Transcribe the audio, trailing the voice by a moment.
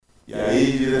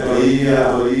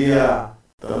diretoria,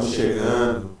 estamos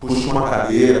chegando. Puxa uma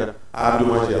cadeira, abre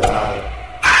uma gelada.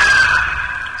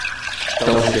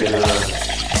 Estamos chegando.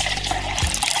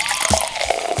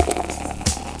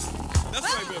 That's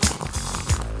right, baby.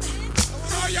 I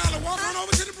want all y'all to walk on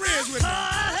over to the bridge with me.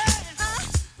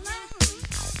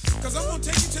 Cause I'm gonna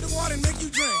take you to the water and make you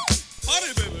drink.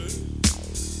 Party, baby.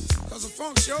 Cause a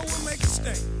funk show will make you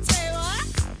stink. Say what?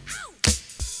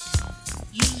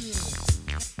 Yeah.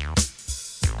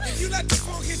 If you let the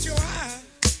funk hit your eye,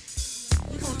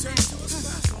 we're gonna turn into a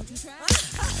spot. Won't you try?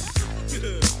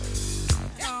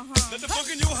 Let the funk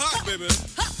in your heart, baby.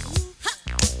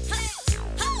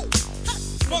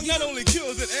 Funk not only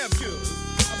kills, it amp kills.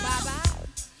 Bye-bye.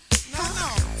 No.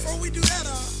 Before we do that,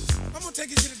 I'm gonna take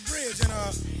you to the bridge and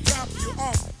drop you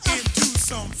off into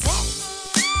some funk.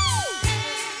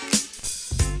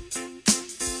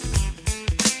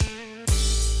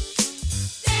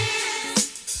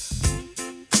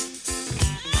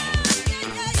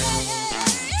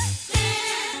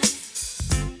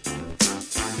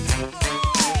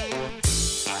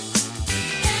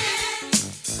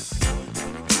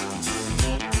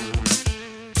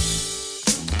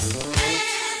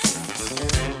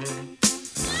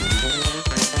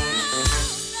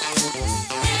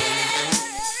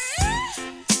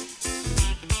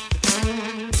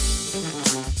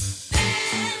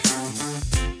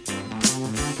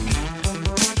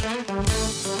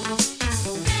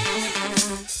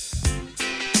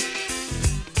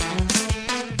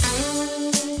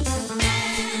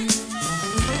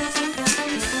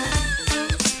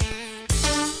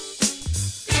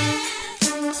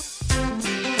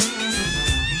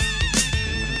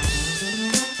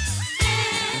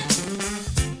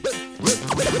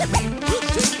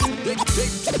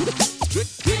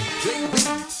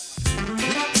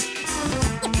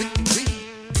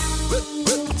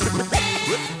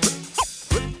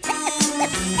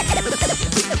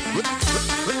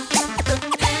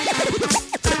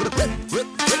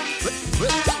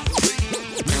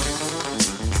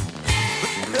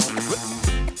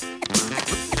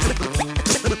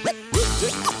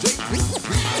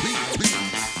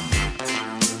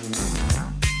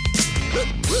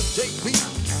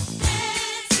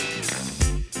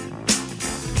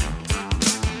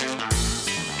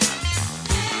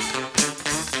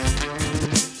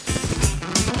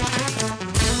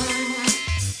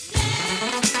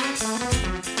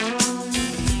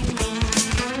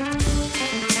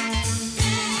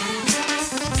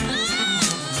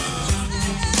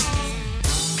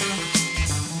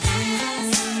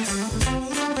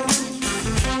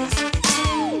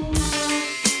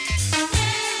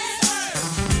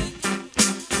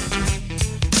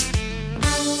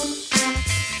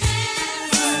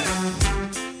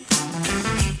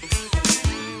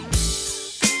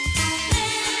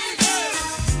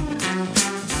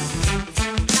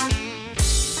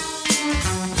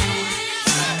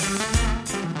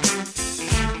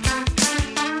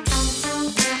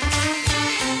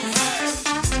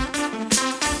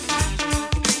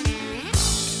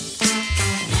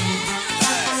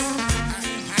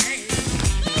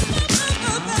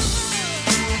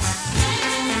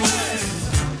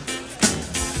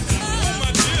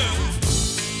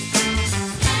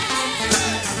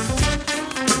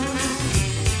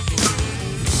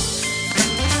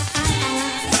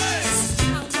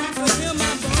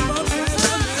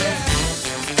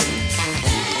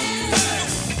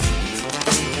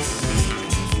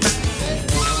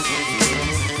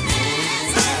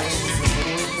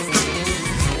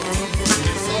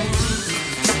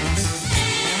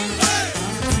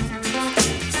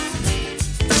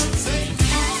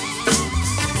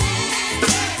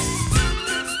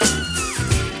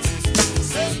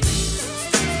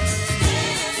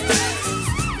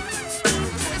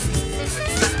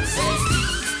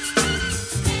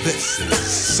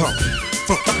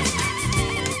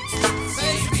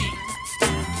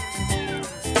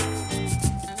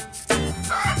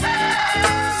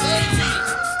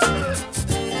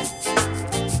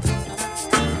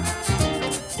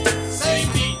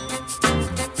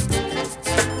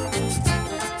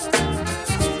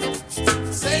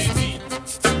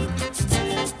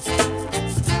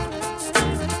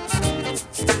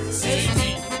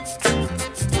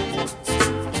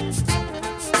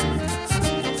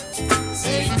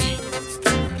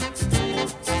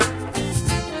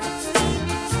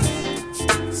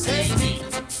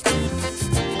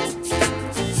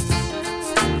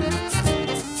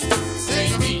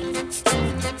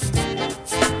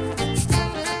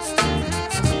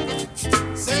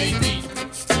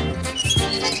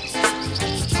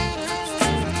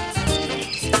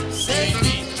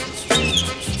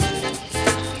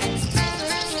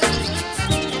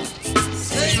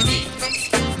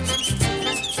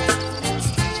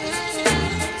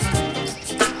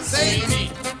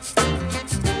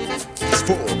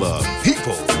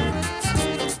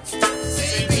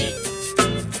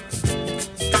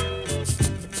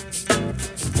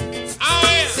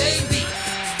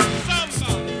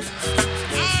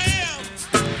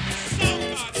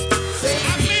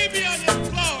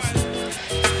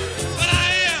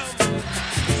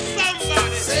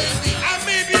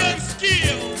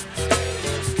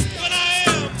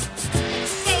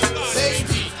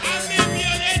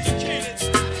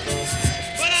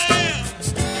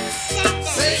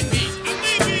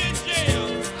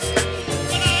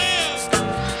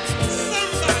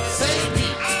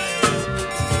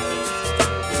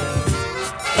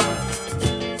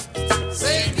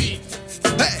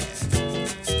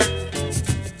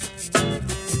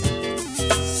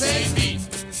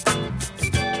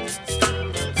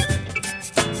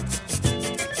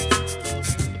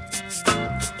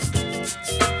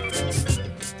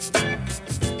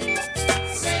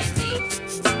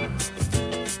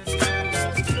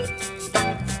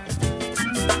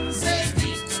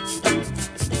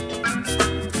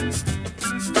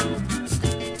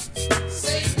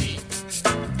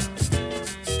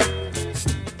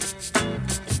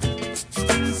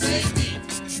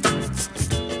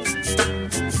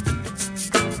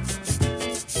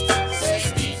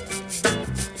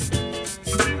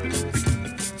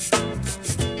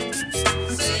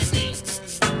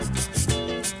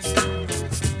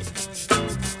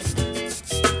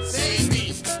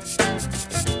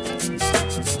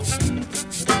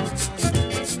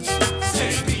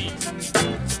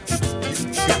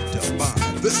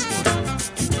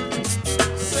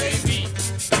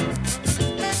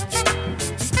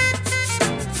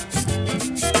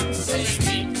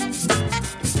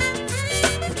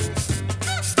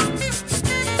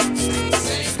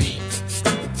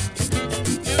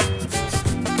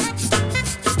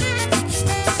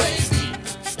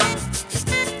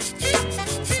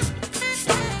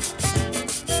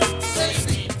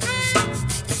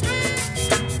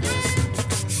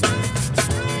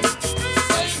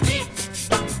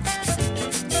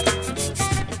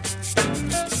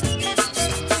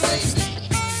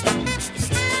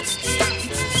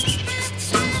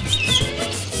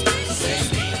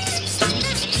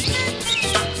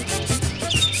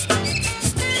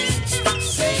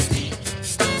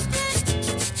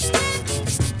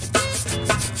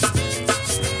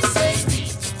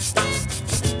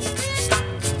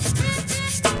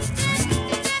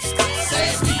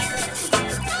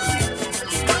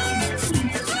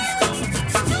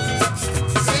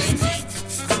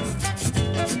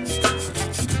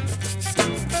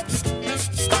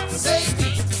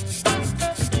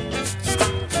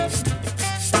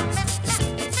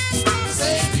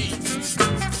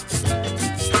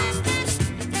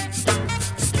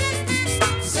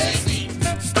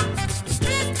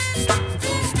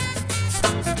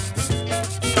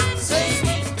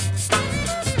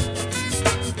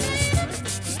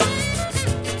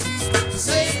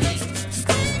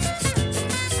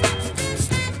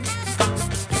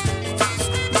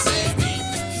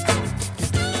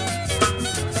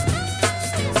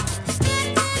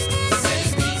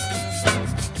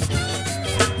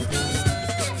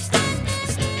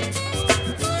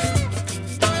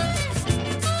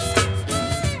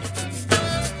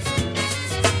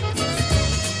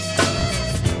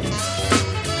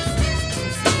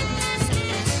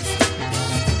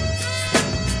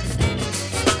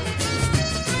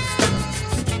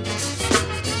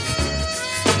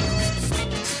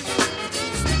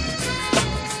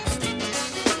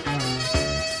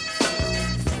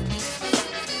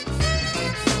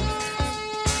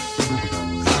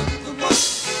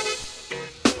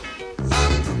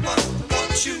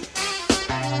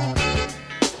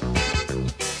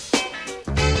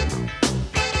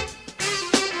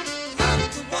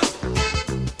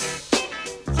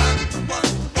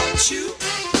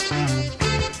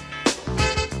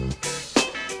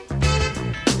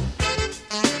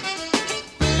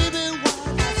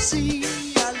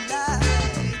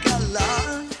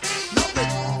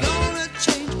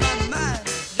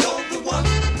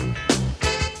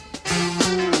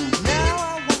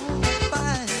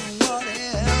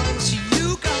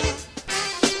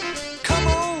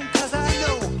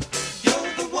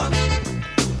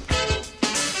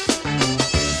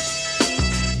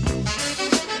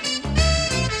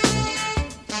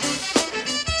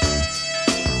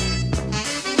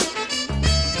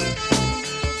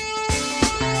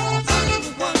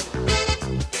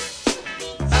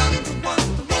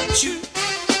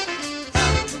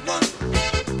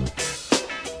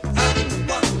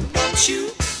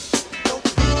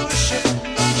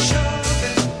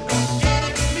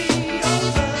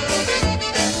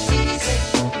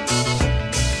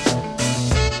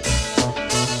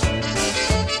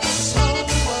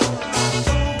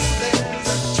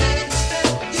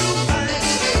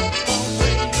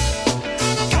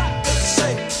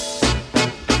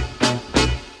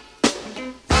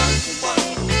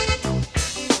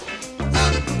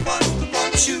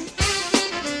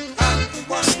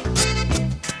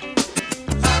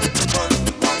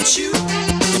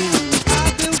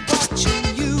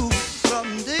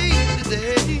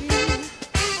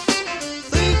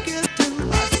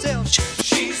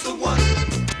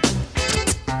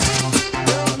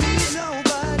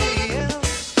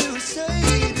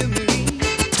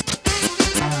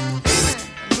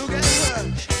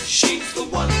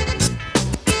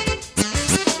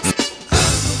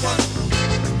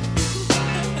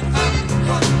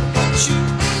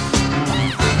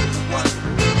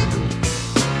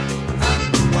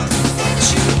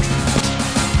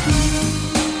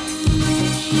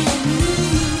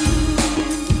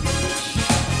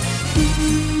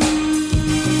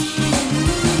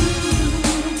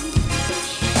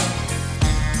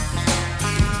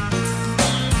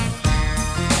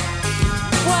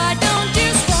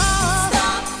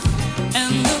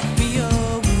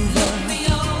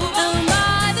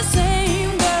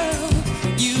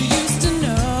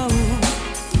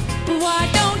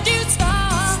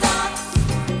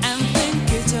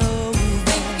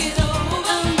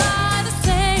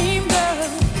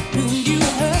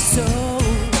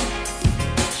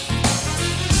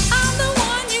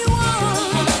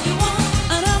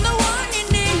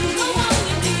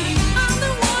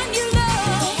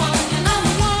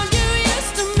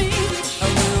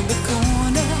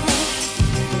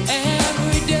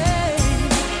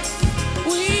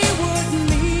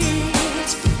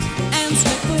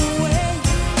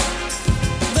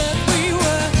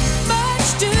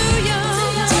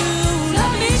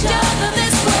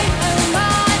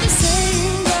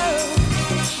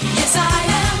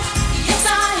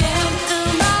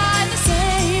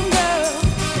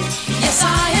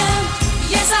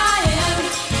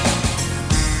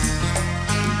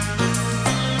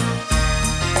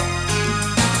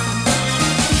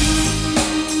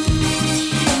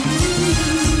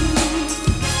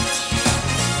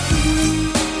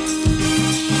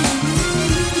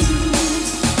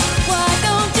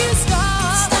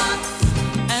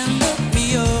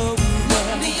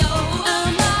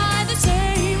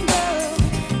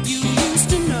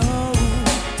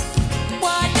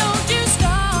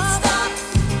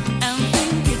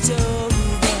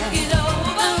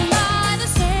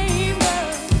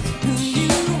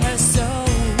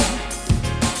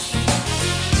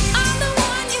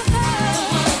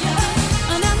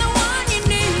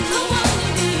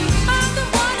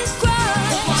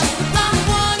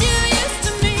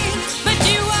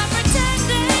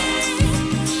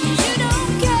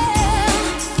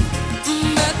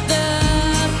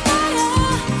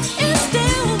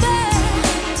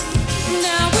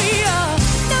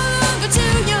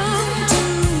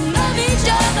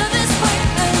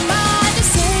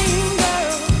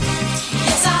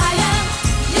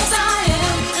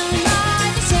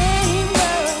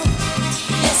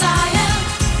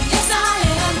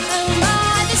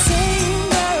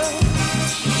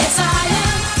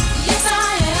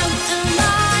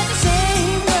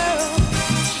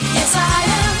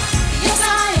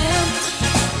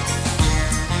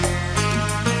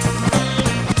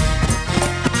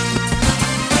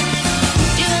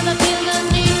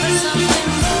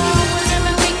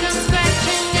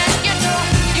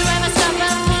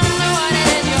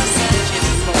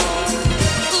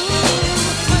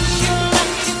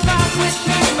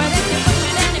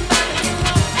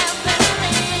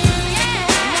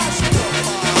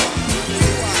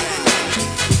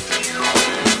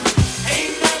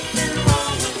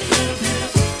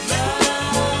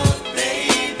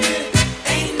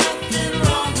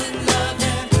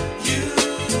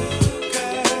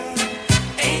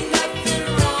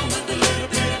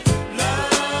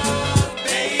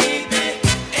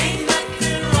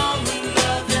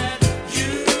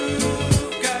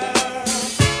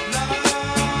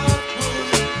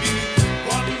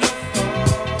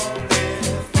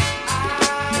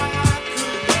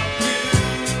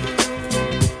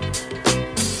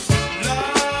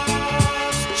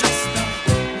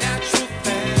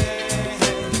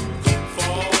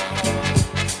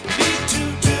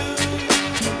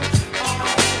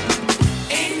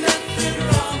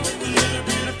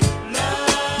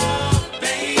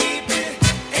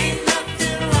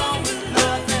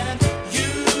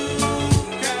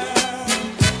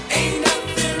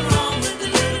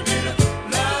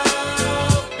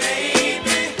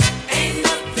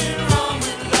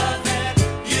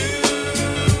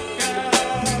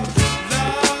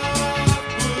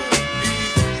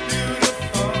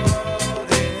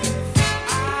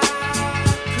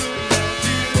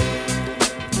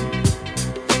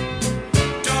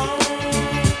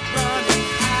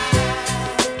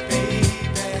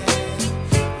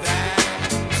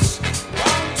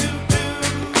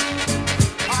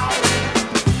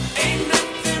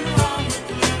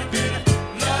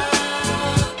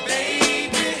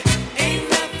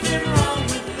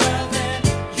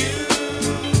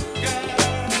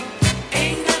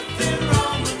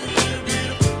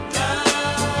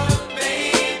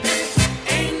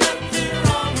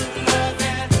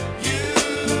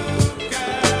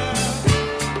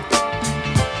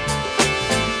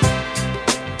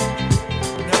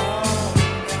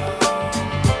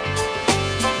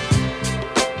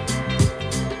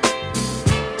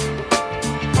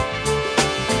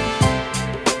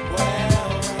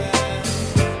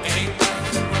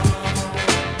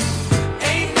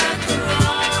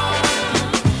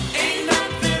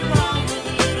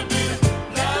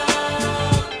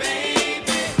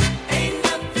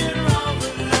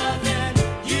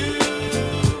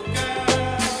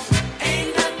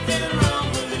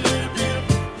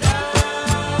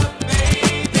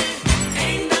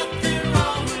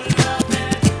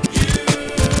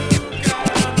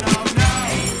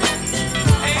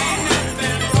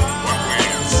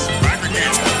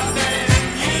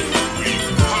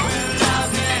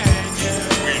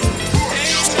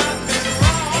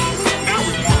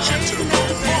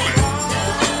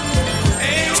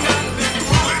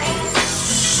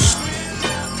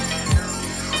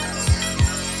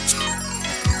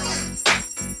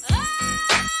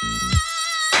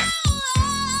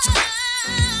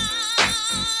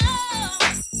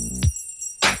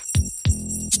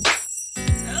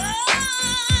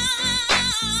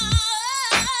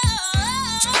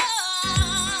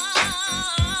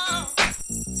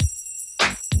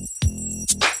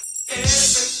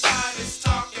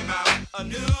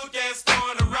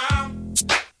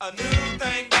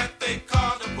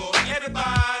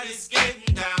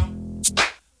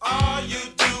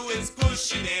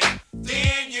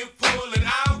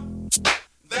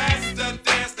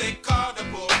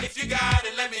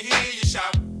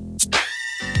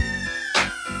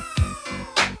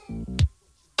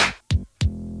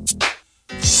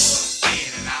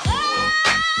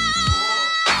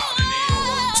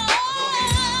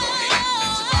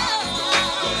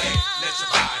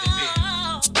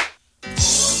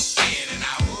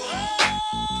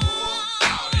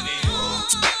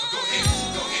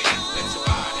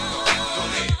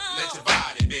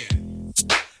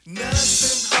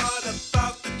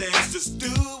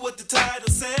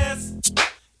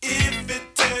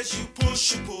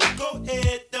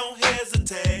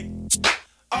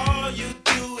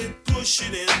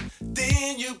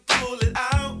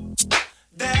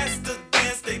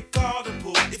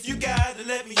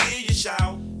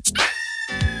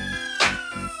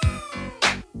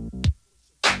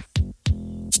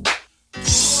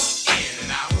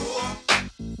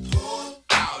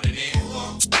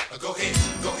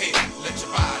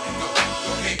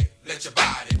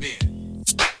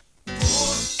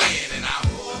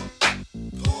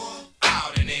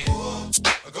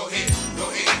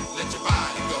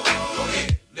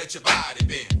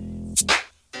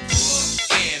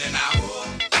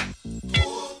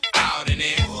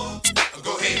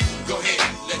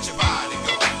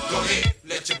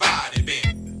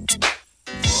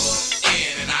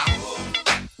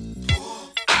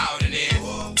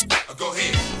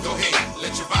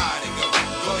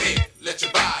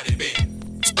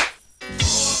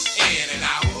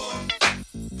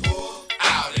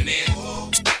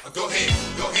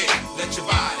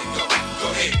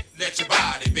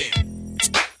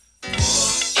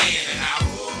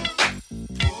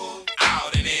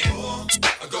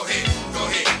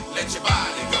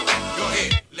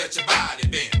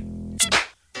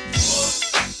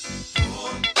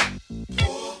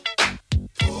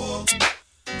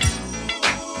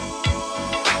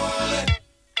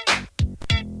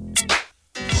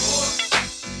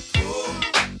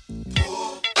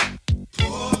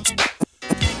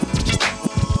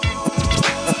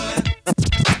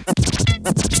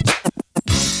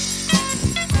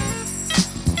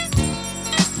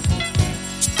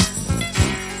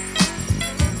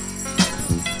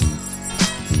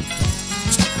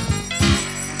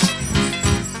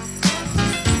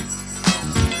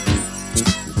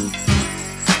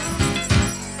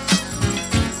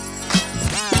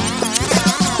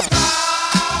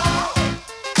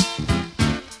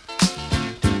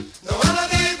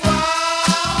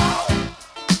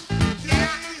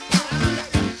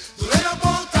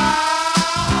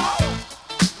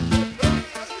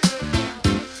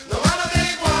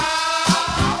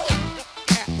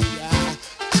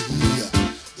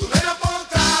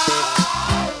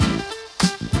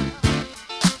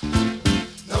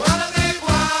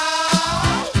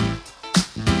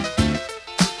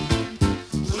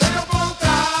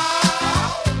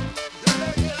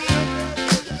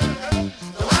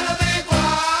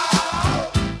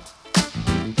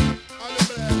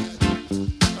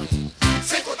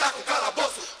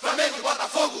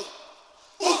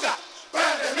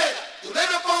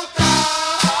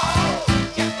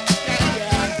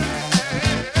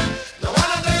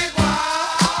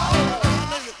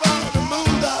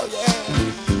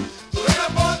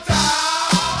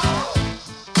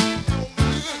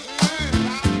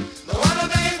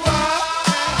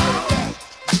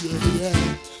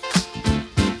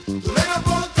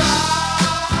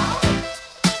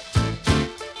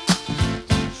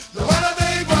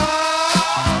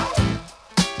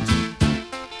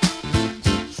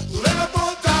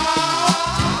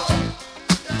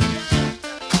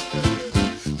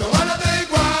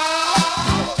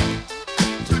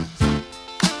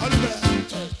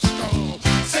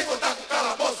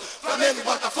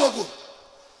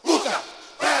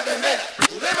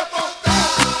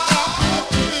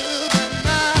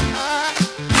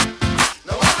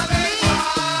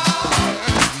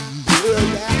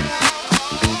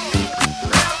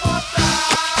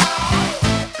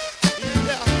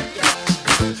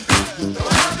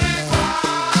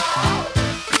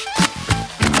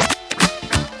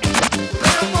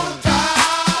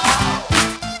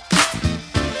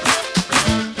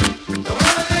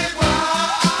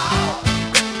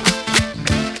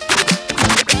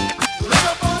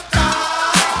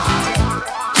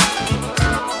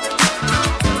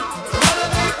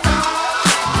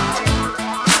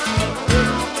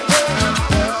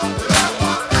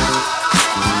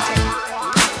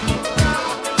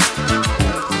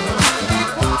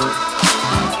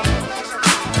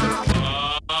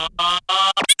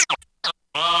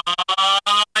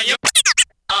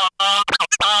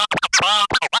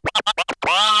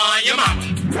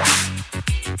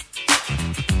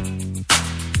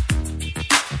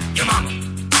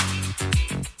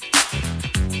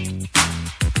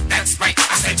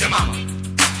 mama.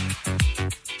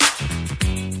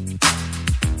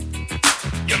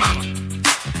 Your mama.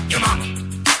 Your mama.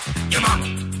 Your mama.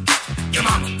 Your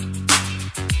mama.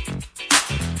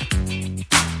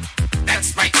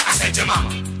 That's right, I said your mama.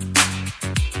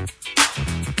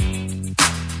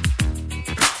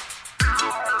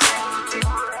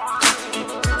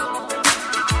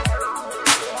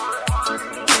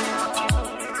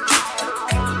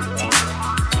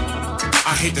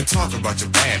 I hate to talk about your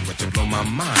bad, but you blow my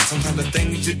mind. Sometimes the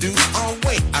things you do are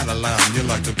way out of line. You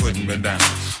like to put me down,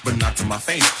 but not to my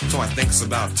face. So I think it's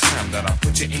about time that I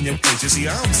put you in your place. You see,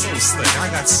 I'm so slick, I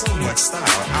got so much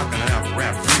style. How can I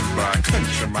out-rap you by a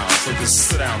country mile? So just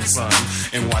sit down, son,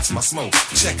 and watch my smoke.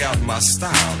 Check out my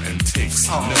style and take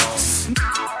some notes.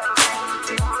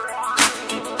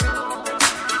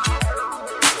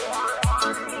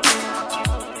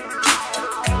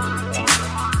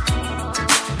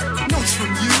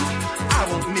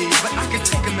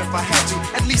 If I had to,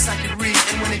 at least I could read.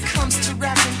 And when it comes to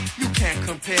rapping, you can't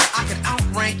compare. I can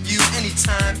outrank you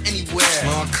anytime, anywhere.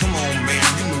 Oh, come on, man,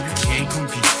 you know you can't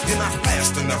compete. You're not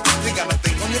fast enough, you gotta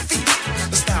think on your feet.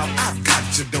 The style I've got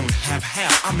you don't have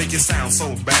half. I make it sound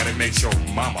so bad it makes your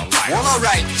mama laugh. Well,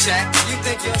 alright, Jack, you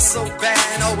think you're so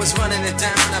bad, always running it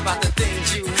down about the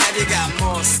things you have. You got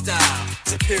more style,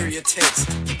 superior taste.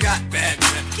 You got bad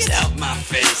breath, get out my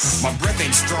face. My breath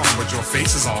ain't strong, but your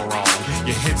face is all wrong.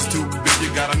 Your head's too big,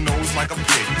 you got a nose like a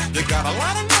pig. You got a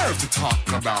lot of nerve to talk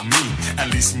about me. At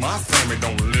least my family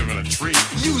don't live in a tree.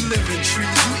 You live in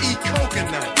trees, you eat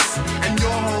coconuts, and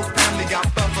your whole family got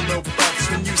buffalo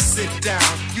butts. When you sit down,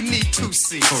 you need 2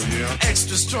 seats. Oh yeah?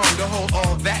 Extra strong to hold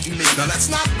all that meat. Now that's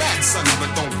not bad, son,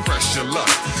 but don't press your luck,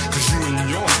 cause you and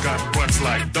yours got butts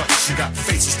like ducks. You got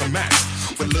faces to match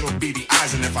with little beady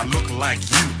eyes, and if I look like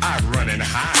you, I'd run and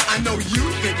hide. I know you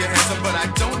think you're handsome, but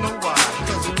I don't know why.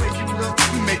 Cause the way you look,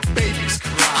 you make babies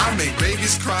cry. I make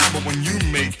babies cry, but when you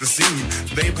make the scene,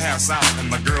 they pass out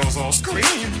and the girls all scream.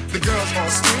 The girls all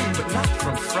scream, but not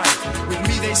from fright. With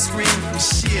me they scream from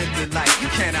sheer delight. You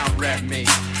can't out-rap me,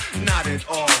 not at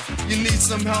all. You need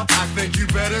some help, I think you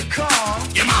better call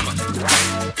your mama.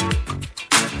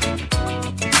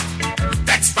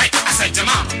 That's right, I said your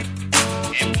mama.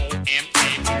 M-O-M-A,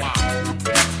 mama.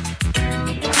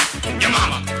 Your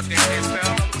mama.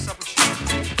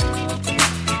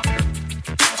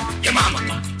 Your mama.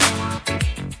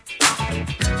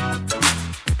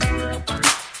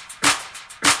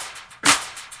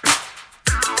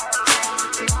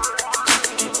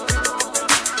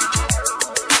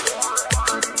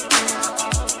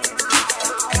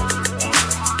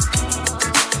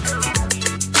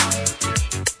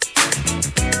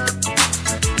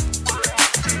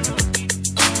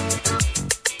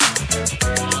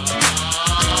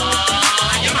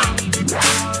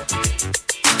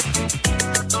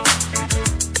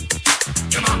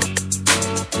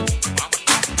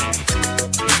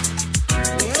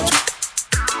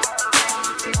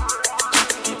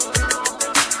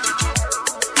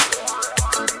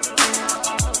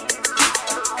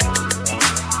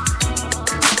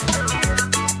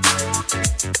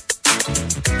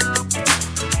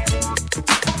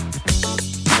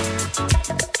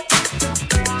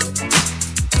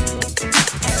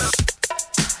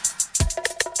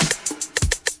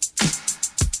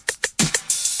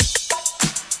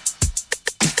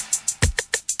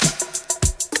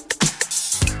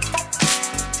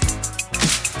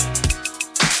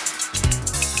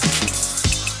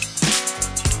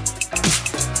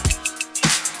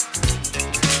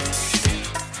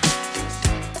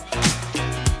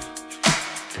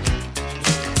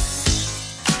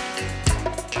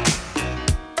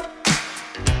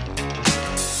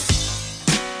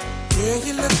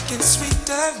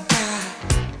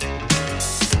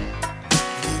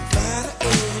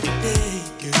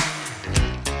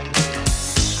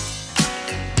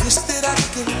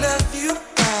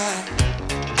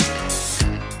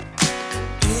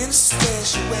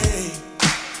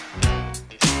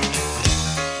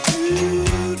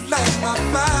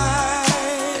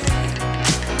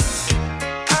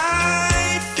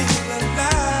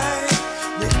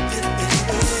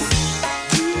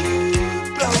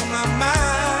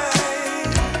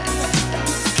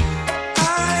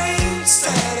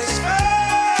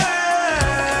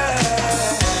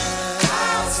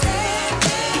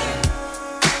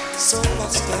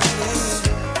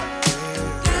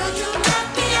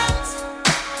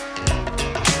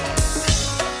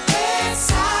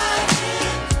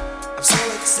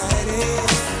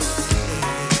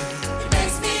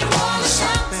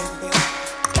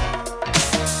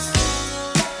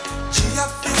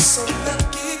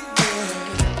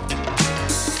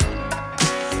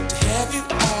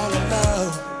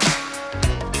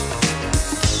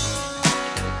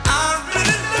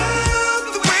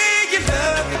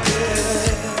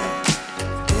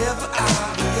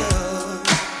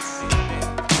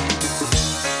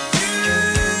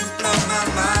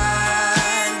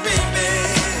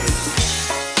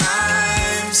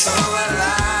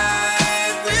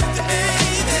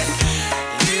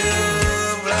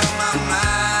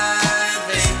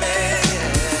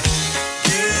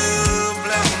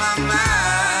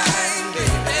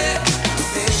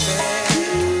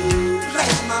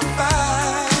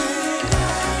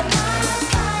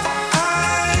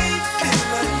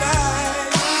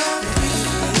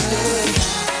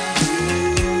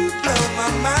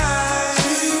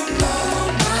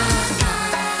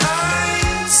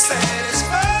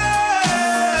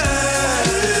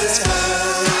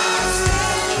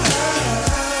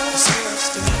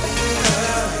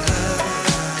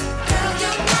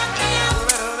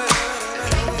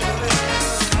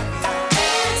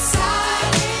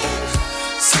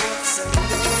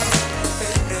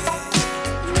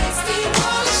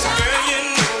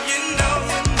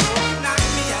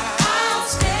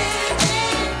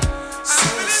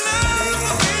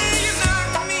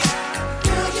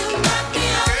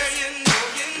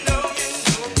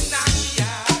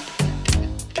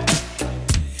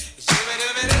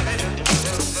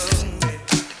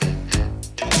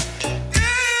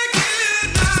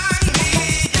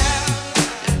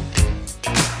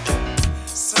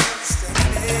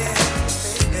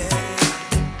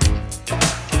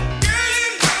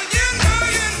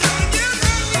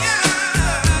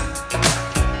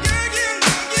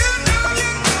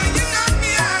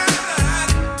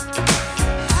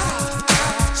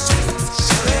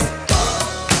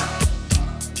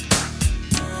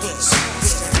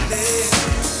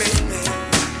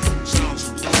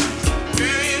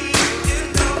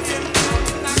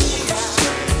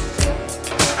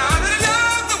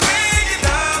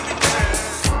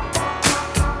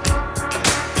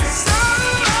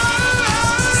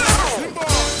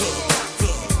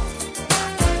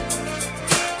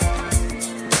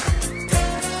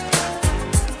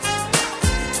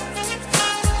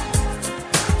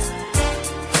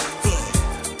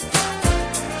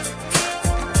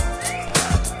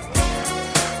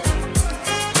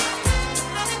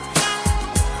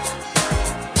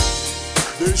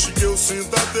 Deixe que eu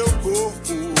sinta teu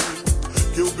corpo,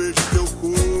 que eu beije teu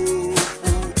corpo,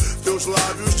 teus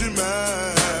lábios de mel.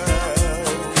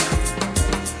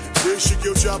 Deixe que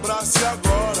eu te abrace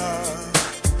agora,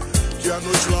 que a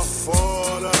noite lá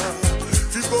fora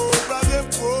ficou pra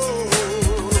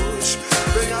depois.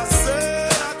 Venha ser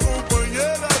a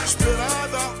companheira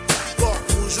esperada,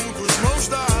 corpos juntos, mãos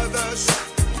dadas.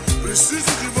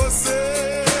 Preciso de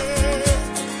você.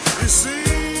 E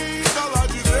sinta lá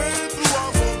de dentro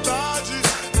a vontade.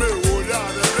 Meu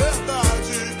olhar é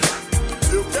verdade.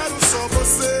 Eu quero só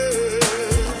você.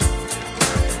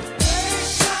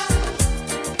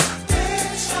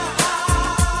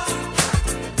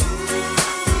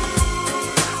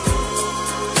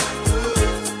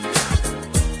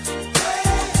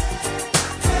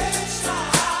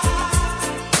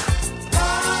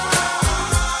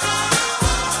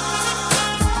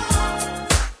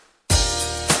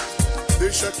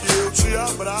 Deixa que eu te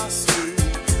abrace,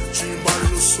 te embale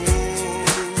no sono,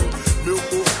 meu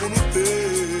corpo no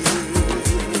teu.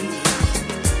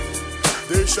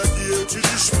 Deixa que eu te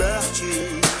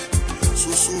desperte,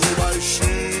 sussurre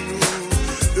baixinho,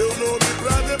 teu nome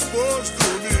pra depois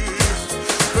dormir.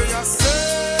 Venha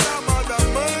ser amada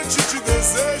amante, te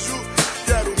desejo,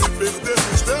 quero me perder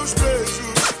nos teus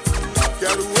beijos,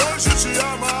 quero hoje te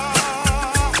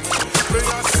amar.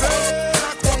 Venha ser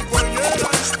a companheira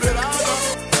esperada,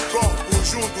 corpos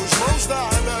juntos, mãos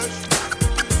dadas.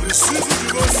 Preciso de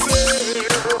você.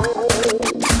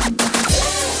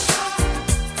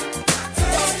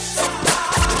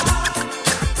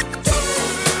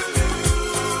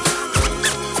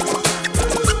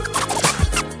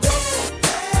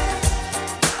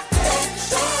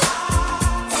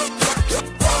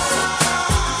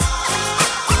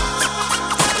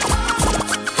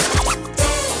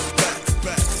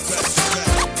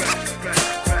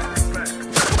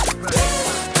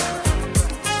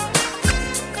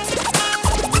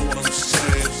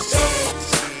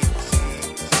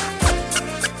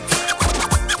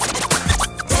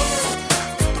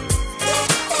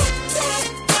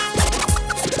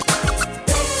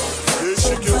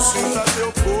 Sinta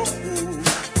teu corpo,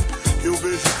 que eu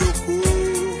vejo teu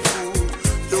corpo,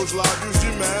 teus lábios de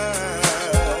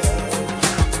mel.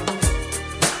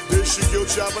 Deixe que eu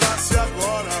te abrace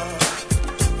agora,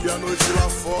 que a noite lá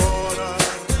fora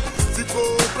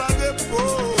ficou pra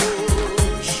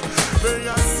depois.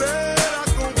 Venha ser a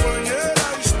companheira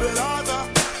esperada,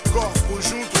 corpos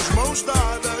juntos, mãos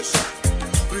dadas.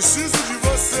 Preciso de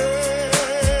você.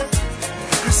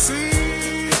 E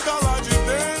sinta lá de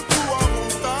dentro a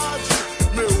vontade.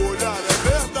 Meu olhar é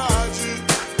verdade.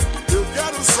 Eu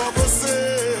quero só você.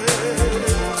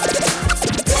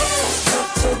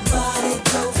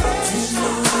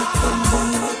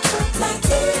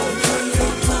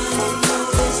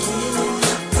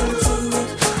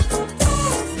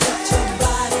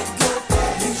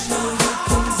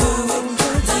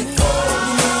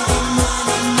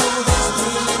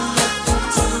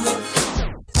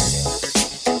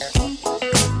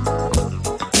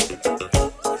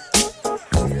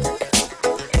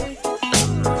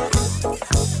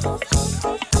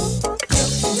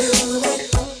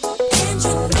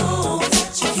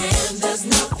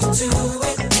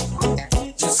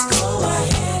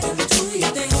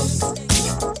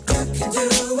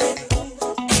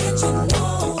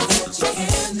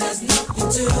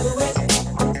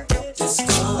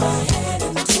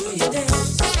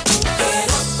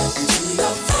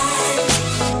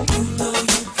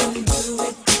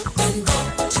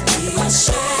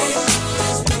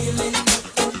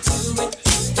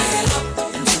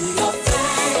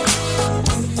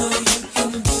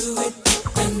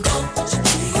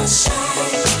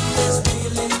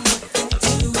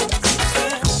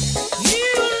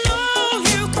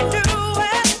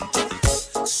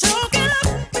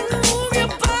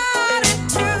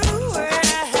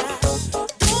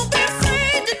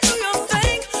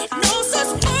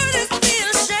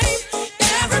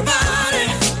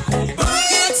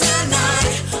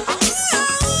 Tonight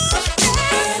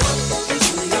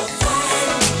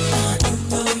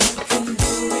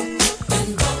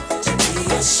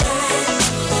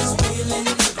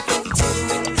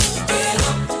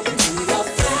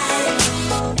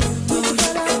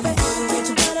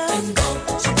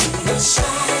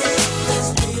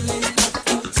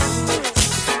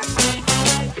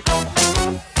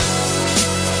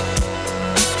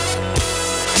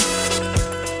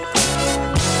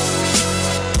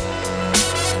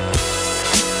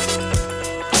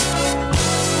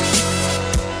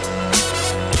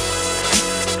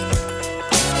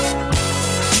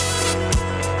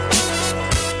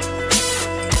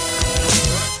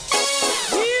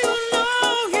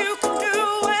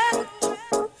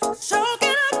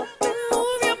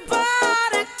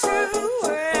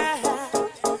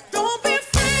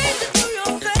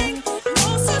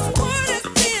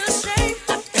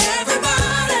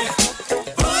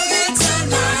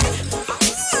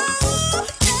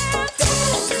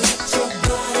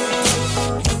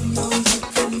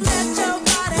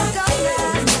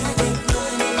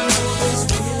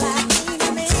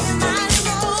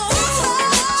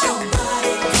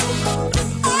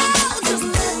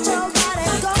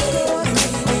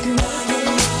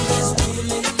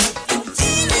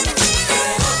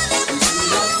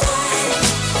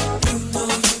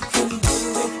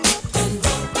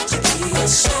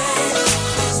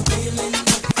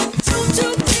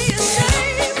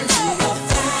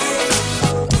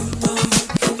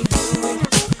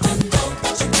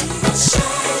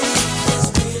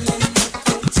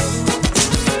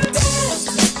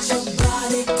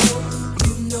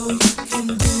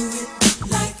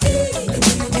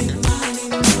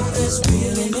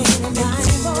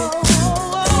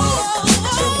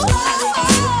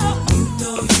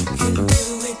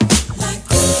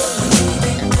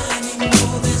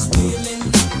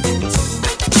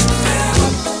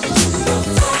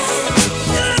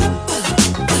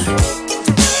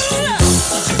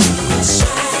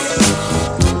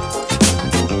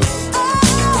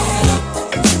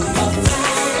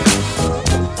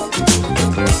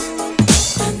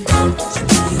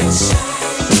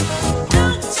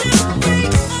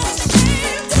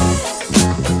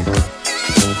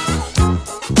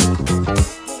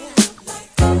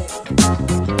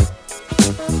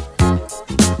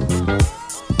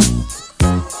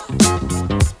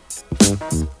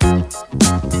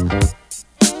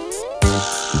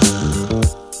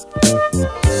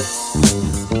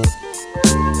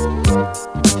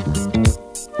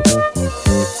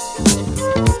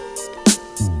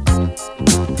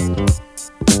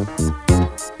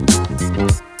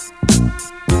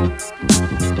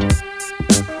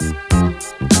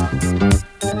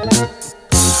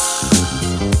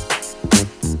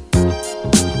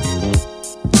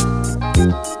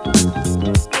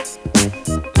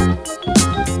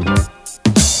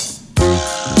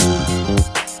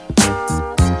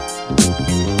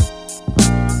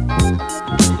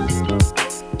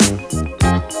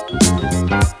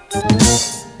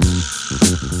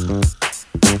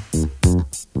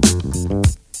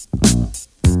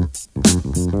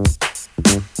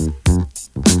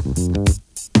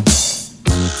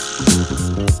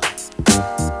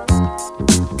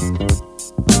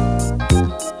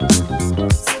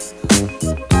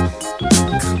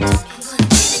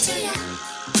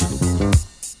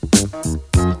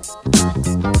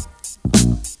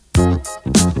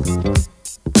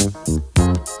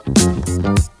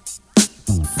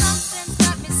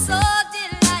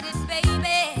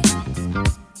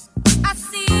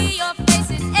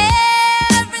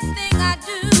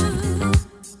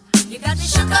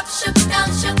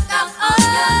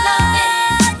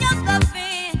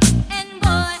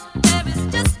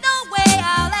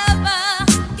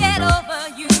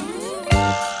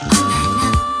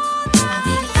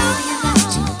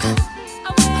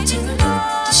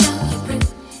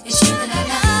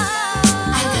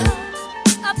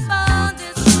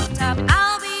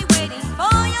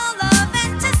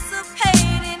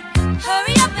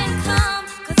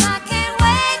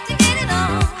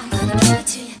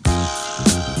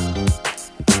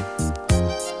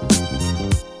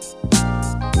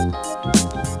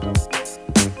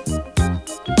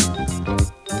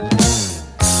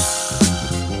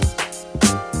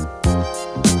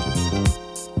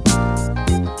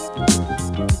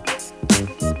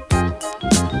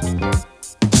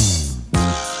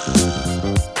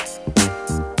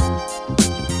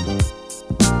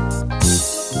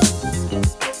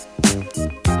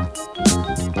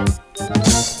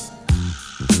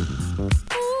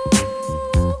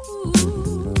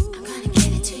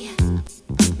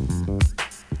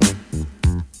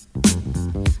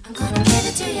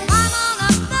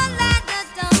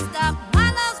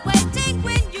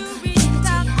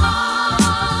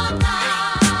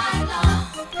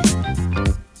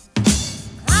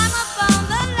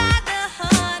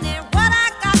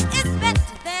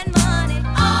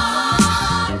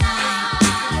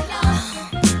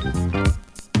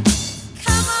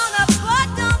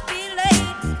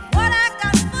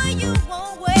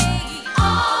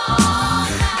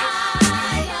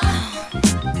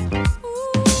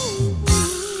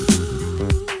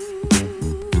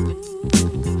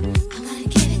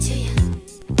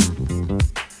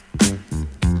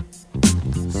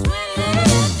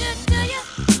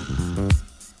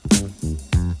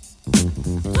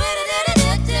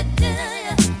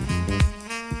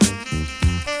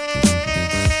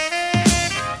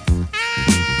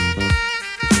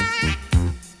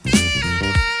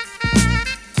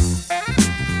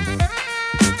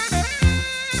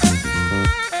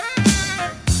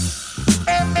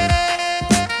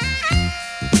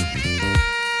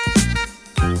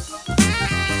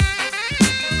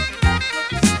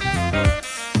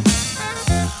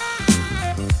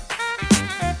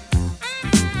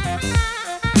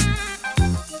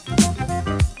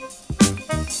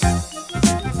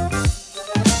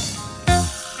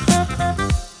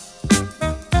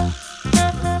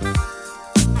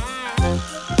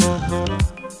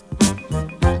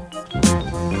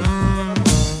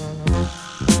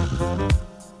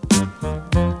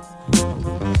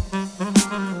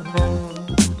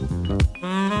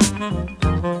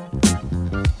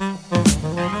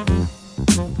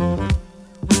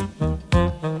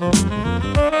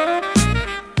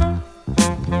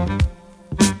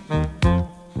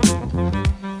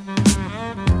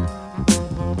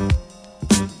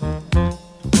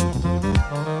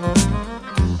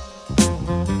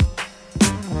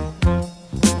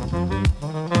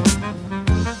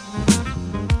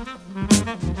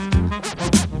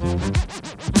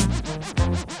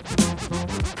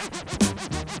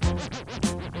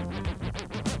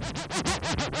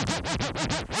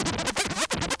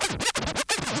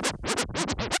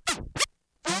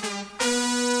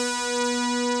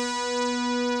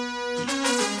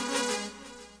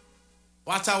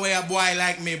That's a way a boy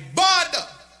like me bud.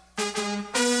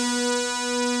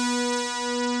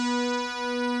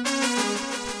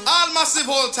 All massive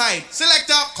hold tight.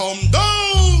 Selector, come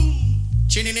down.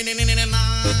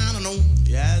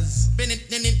 Yes. Let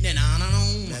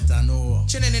I know.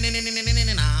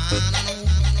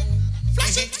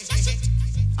 Flash it.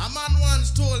 A man once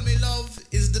told me love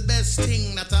is the best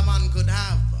thing that a man could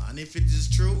have. And if it is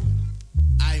true,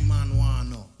 I man wanna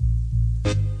know.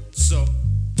 So,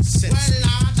 well,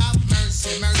 Lord have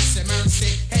mercy, mercy,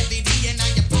 mercy. Heavy D and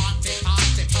your party,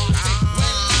 party, party.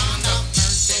 Well, Lord have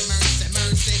mercy, mercy,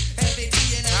 mercy. Heavy D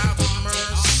and your party,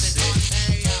 party,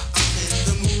 party. I'm in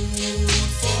the mood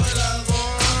for love.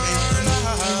 I'm in the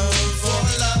mood for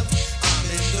love. I'm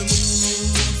in the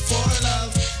mood for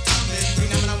love. I'm in the bring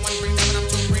them one, bring them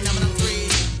two, bring them three.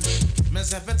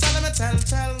 Myself,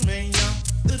 tell me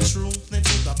the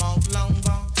truth about love.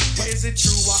 Is it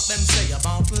true what them say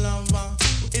about love?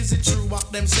 Is it true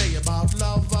what them say about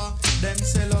love? Them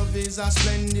say love is a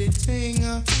splendid thing,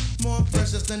 more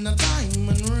precious than a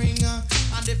diamond ring.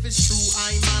 And if it's true,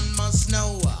 I man must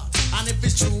know. And if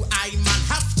it's true, I man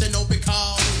have to know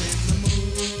because I'm in the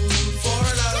mood for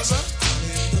love. I'm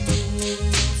in the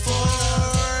mood for love.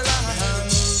 I'm in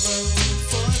the mood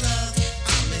for love.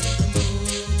 I'm in the mood.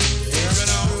 Hear me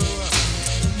now.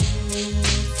 I'm in the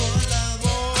mood for love.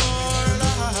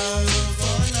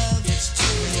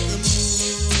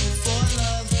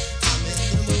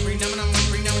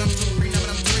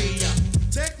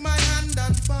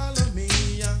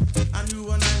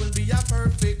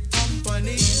 Perfect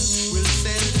company. We'll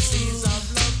send the seeds of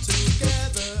love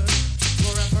together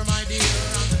forever, my dear.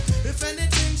 If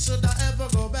anything should I ever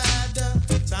go bad,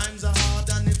 times are hard,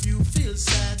 and if you feel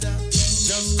sad,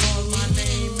 just call my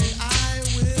name and I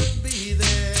will be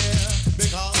there.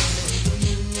 Because I'm in the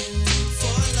mood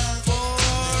for love, for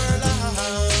love,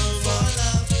 for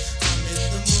love. I'm in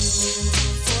the mood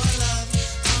for love.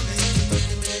 I'm in the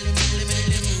mood.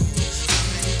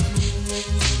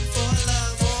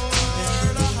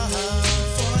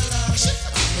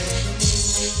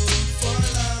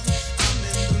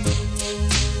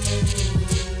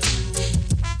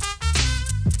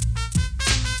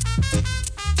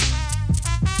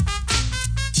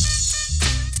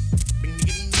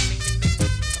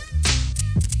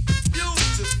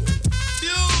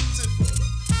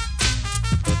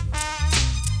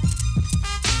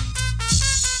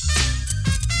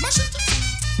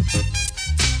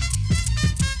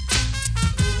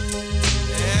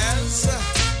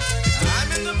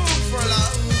 I'm in the mood for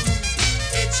love.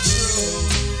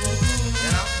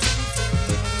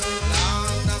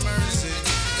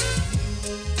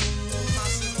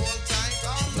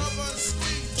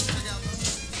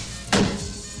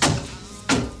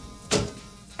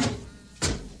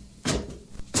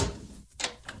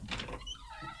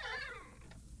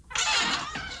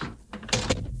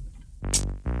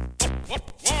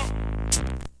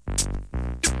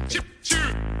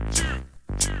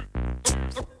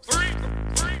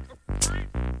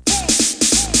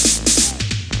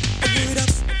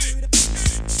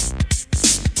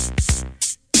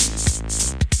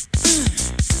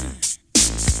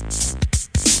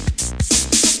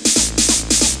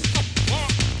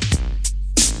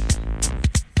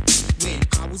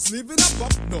 Living up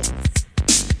north.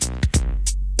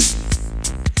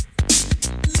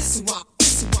 Listen what.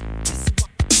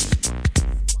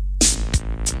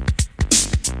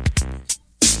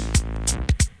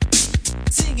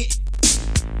 Sing it.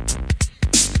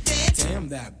 Damn,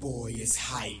 that boy is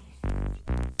hype.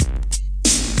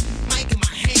 Mic in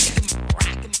my hand,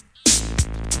 rockin'.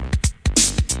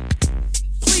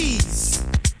 Please,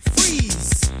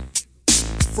 freeze,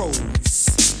 froze.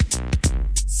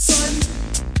 Son.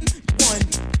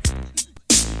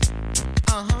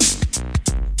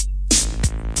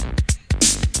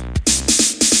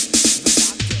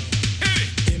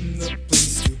 In the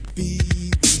place to be,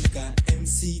 we got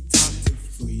MC Dr.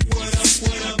 Free. What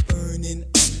up? Burning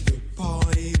up the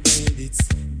party when it's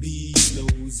below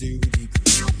 0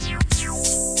 degrees.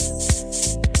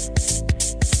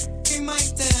 Hey,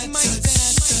 Mike,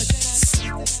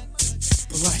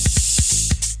 blush.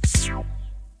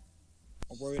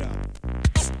 Word up.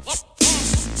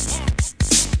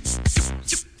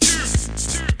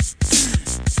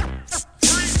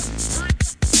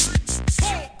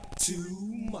 Too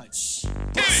much.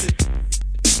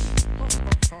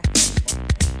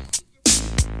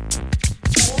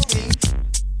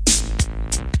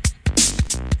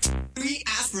 Three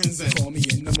aspirins and call me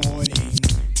in the morning.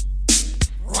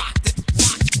 Rock it,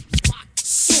 rock,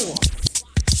 soar,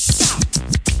 stop.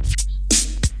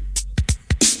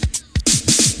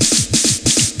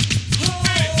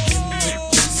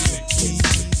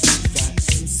 Please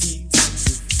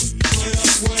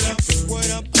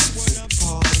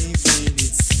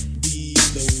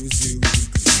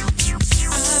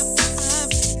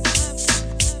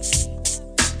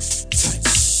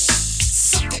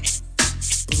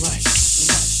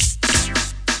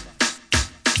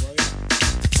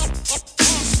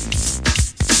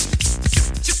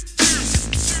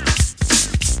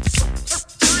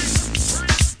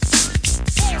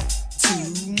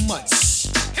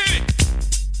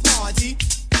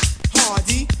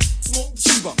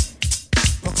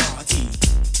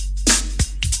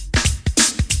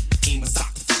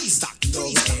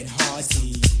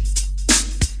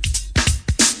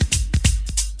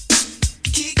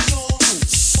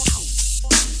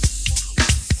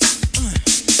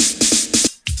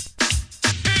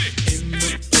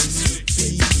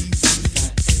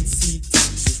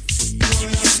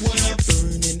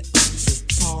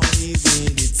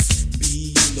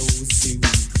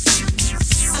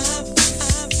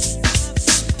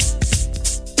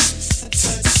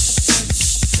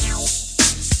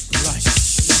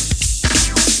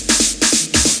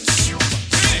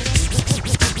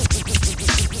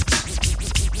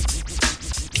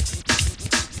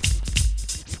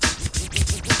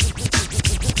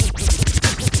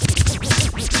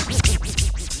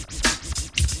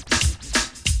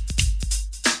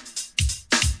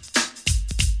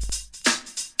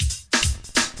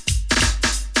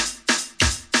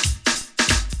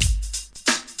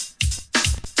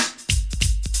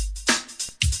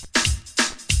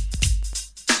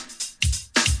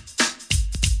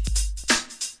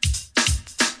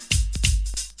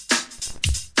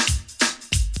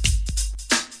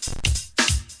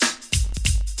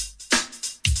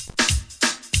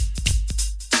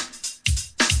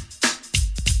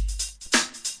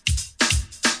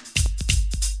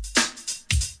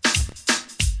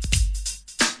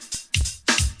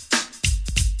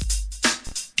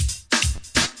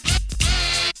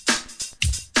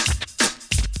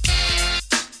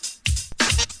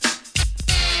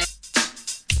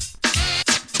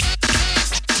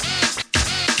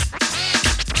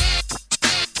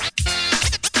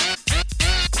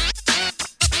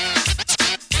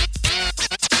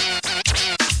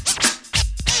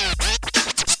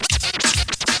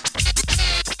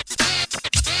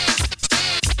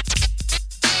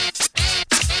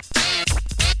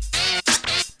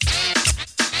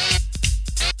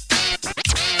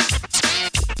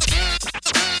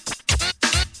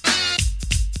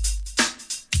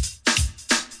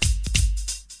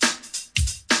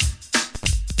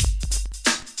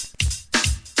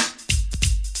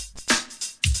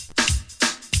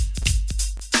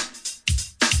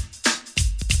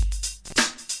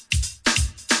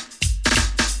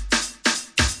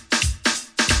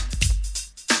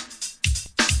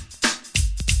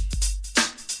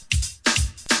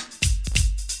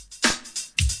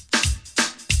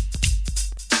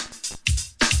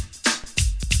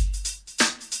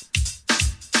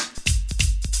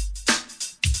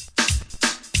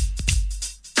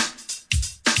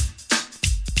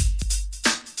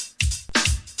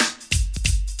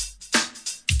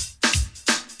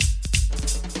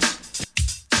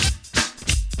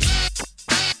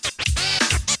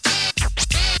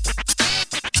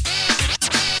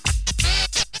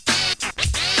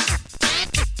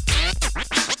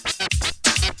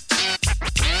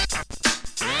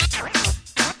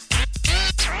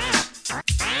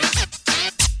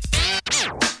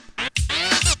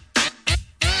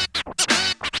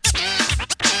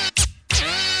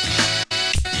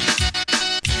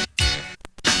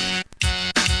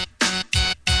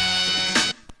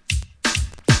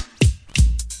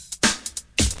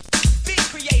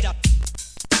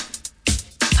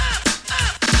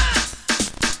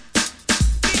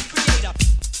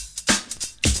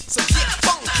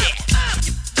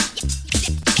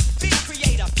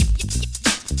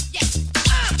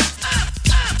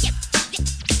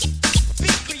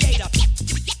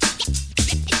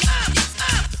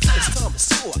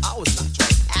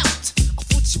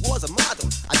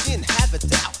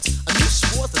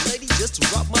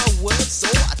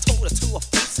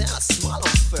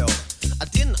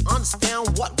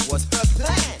was her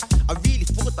plan. I really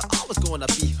thought that I was gonna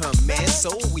be her man,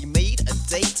 so we made a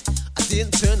date. I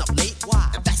didn't turn up late,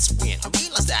 why? And that's when I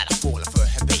realized that I'd fallen for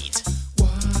her bait.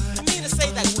 You mean to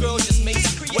say that girl just makes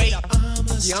you wait?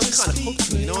 Yeah, I'm kinda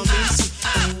hooked, you know what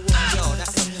I mean? Yo,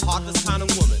 that's the hardest kind of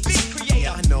woman.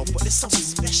 Yeah, I know, but there's something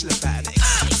special about it.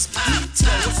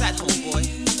 Yo, what's that, homeboy?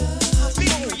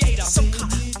 Some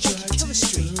kind of junky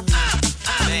chemistry.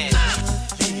 Man,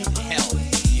 hell,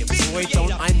 yeah, boy,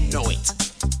 don't I know it.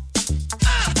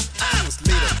 It was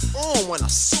later on when I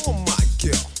saw my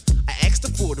girl. I asked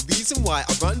her for the reason why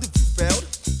our rendezvous failed.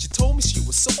 She told me she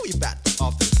was sorry about the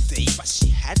other day, but she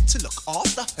had to look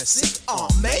after her sick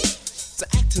arm, mate. So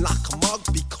acting like a mug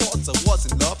because I was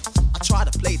in love, I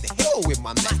tried to play the hero with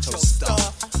my macho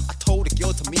stuff. I told the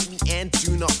girl to meet me and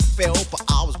do not fail, but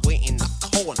I was waiting in the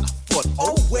cold and I thought,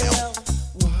 oh well.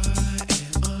 Why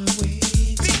am I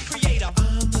waiting? Be creative.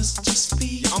 I must just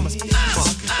be. I must be a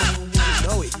mug. You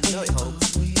know it, home.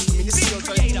 I mean, this girl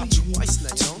got to do twice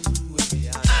now, you know?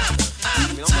 Yeah, I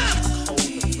mean, I'm like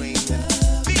cold and rain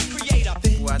and be creative.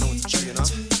 Boy, I know what to do, you know?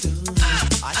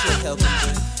 I should help him,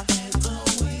 man.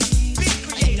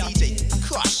 DJ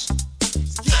Crush.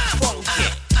 Get funky.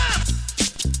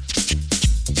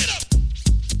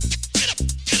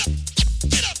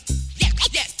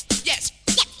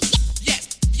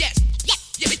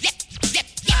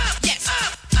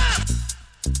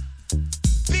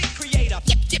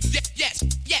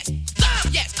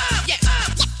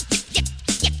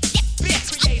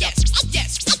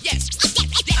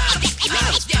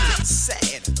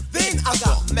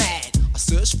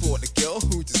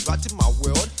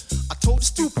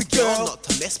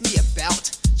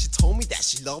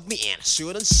 Love me and I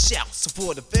shouldn't shout. So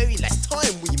for the very last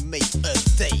time we made a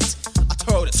date, I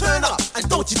told her turn up and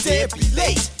don't you dare be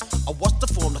late. I watched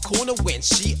her from the corner when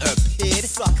she appeared.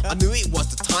 I knew it was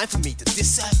the time for me to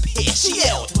disappear. She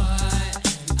yelled, Why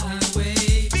am I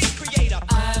waiting? be creative.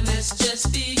 I must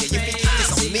just be Yeah, you think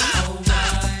this on me? Oh,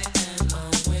 why am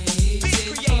I waiting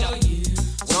for you?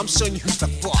 Well, I'm showing you who's the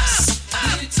boss.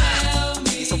 You tell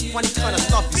me It's some funny kind of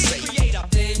stuff you say.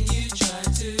 then you try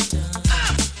to deny.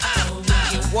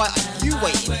 Why are you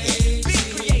waiting here? Be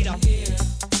creative.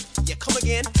 Yeah, come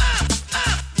again.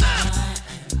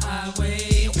 I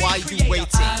wait. Why are you waiting?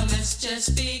 I must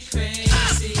just be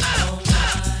crazy. Oh,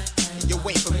 why? You're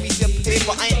waiting for me to appear,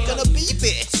 but I ain't gonna be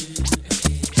there.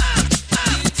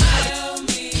 You tell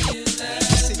me you You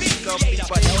said you love me,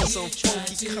 but that was some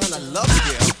funky kind of love,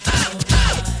 girl.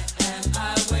 am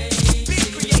I waiting? Be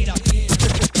creative.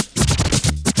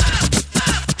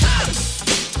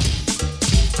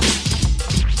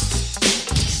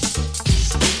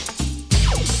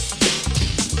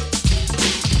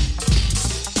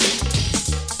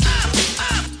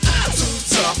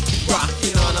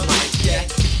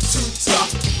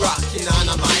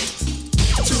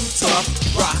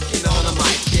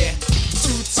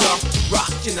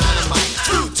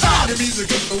 The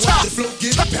music is the way the flow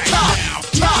get back now.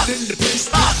 Keep it in the place,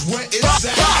 this is where it's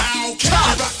at. How can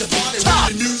I rock the party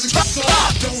when the music is so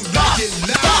loud? Don't make it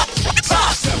loud.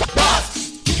 Step off,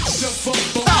 get yourself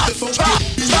up on the funky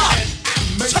beat, and I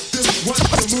make this one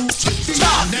to move your feet.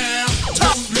 Now,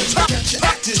 don't let me catch you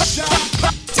acting shy.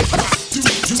 If I do,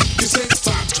 you can say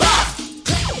fine. Clap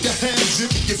your hands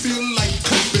if you feel like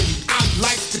clapping. I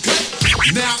like to clap.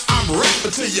 Now I'm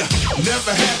rapping to you.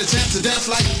 Never had a chance to dance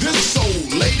like this, so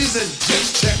ladies and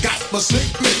gents, check out my slick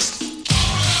mix.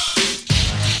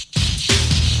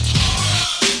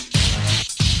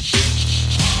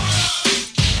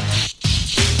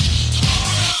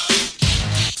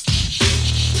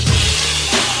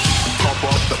 Pump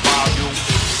up the volume.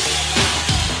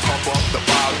 Pump up the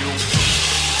volume.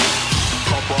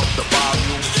 Pump up the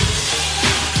volume.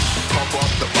 Pump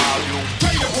up the volume.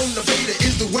 Fader on the fader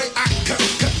is the way I cut.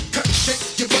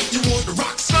 Shake your butt, you want to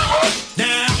rock.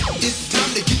 Now it's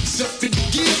time to get yourself in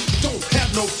gear. Don't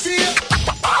have no fear.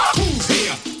 Who's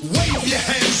here? Wave your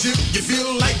hands if you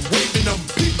feel like waving them.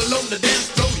 People on the dance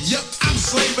floor, yep, I'm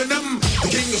slaving them. The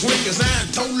king of swingers and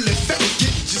totally fat.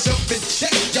 Get yourself in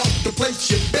check, y'all to place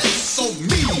your bets on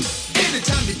me.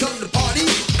 Anytime you come to party,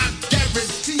 I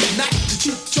guarantee not to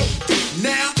cheat your feet.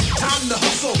 Now, time to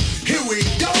hustle. Here we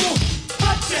go.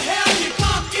 What the hell you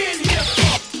come in here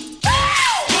for?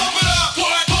 Pump it up,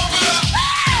 boy, pump it up.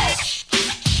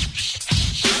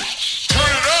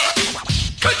 Turn it up.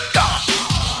 Good God.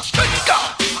 Good God.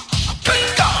 Good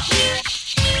God.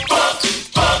 Bump,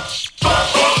 bump, bump,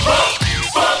 bump, bump.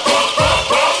 Bump, bump, bump,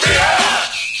 bump,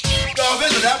 yeah. Dog,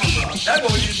 listen, that was that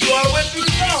what you do all the way through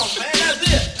the song, man. That's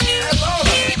it. That's all of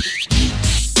it.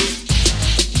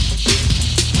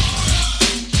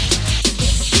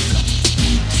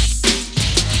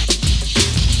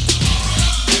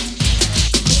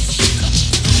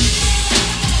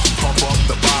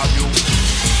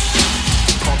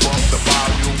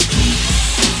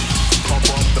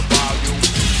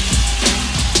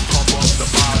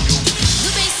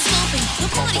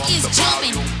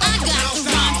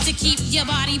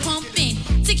 body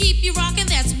pumping. To keep you rocking,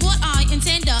 that's what I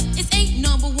intend. It's ain't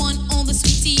number one on the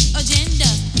sweet tea agenda.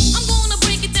 I'm gonna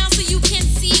break it down so you can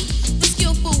see the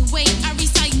skillful way I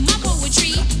recite my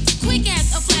poetry. Quick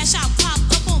as a flash, I'll pop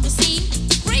up on the scene.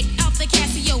 Break out the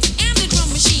Casio and the drum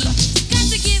machine. Got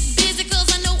to get busy cause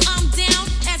I know I'm down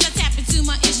as I tap into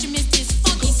my instruments, this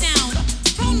funky sound.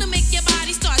 Prone to make your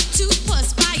body start to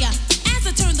perspire as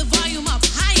I turn the volume up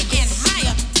higher and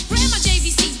higher. Grab my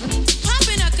JVC, pop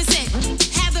in a cassette.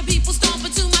 Have the people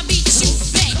stomping to my beat, shoot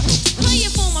back. Play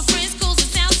it for my friends cause it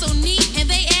sounds so neat. And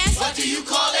they ask, What do you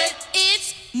call it?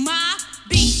 it's my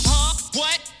beat. Huh?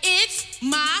 What? It's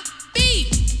my beat.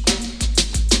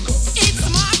 It's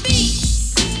my beat.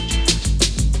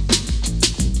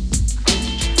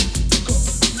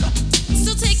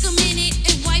 So take a minute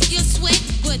and wipe your sweat,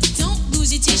 but don't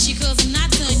lose your tissue cause I'm not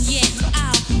done yet.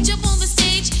 I'll jump on the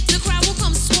stage, the crowd will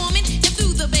come swarming, and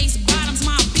through the bass bottoms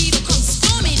my beat will come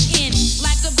storming in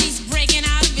like a beast breaking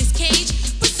out of his cage,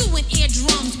 pursuing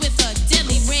eardrums with a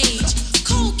deadly rage.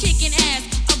 Cold kicking ass,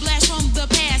 a blast from the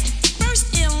past.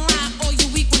 First in line, all your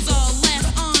weak ones are last.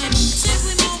 I'm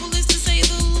simply marvelous to say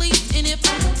the least, and if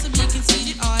I want to be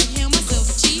conceited, I hear myself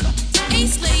cheap.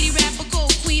 Ace lady rapper,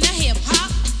 cold queen of hip hop.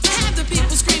 Have the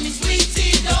people screaming, Sweet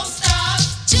tea, don't stop.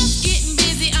 just getting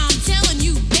busy, I'm telling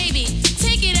you, baby.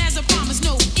 Take it as a promise,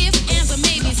 no ifs, ands, or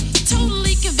maybes.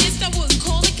 Totally convinced I wouldn't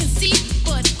call it conceit,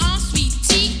 but I'm sweet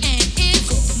tea and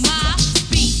it's my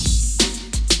beat.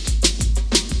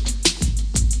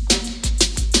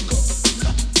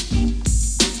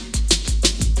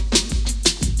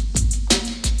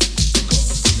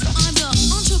 I'm the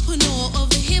entrepreneur of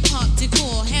the hip hop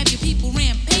decor. Have your people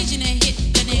rampaging and hit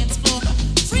the dance floor.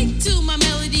 Freak to my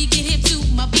melody, get hip to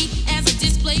my beat as I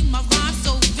display my rhyme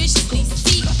so viciously.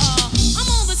 See, I'm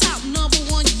on the top, number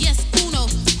one, yes, uno.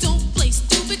 Don't play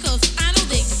stupid cause I know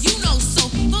that you know. So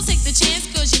don't take the chance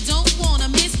cause you don't wanna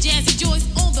miss Jazzy Joyce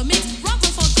on the mix. Rock the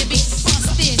funky beat,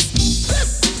 bust this.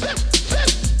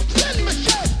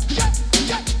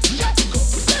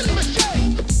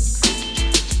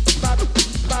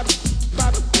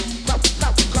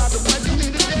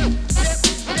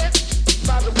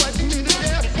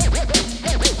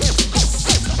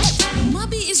 My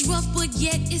beat is rough, but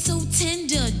yet it's so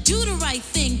tender. Do the right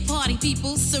thing, party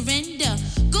people, surrender.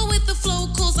 Go with the flow,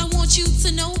 cause I want you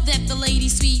to know that the lady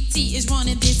Sweet Tea is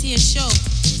running this here show.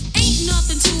 Ain't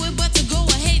nothing to it but to go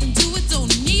ahead and do it.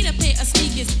 Don't need a pair of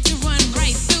sneakers to run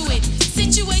right through it.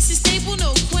 Situation stable,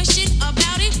 no question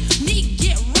about it. Me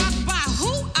get rocked by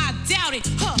who? I doubt it.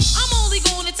 I'm only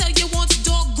gonna tell you once,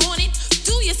 doggone it.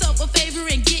 Do yourself a favor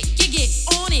and get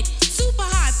on it. Super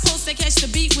high post to catch the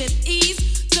beat with ease.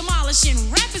 Demolishing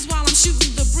rappers while I'm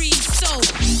shooting the breeze. So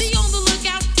be on the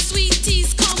lookout, Sweet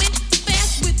Tea's coming.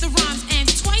 Fast with the rhymes and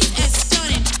twice as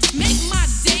stunning. Make my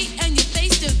day and your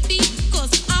face defeat.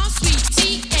 Cause I'm Sweet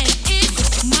Tea and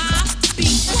it's my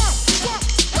beat.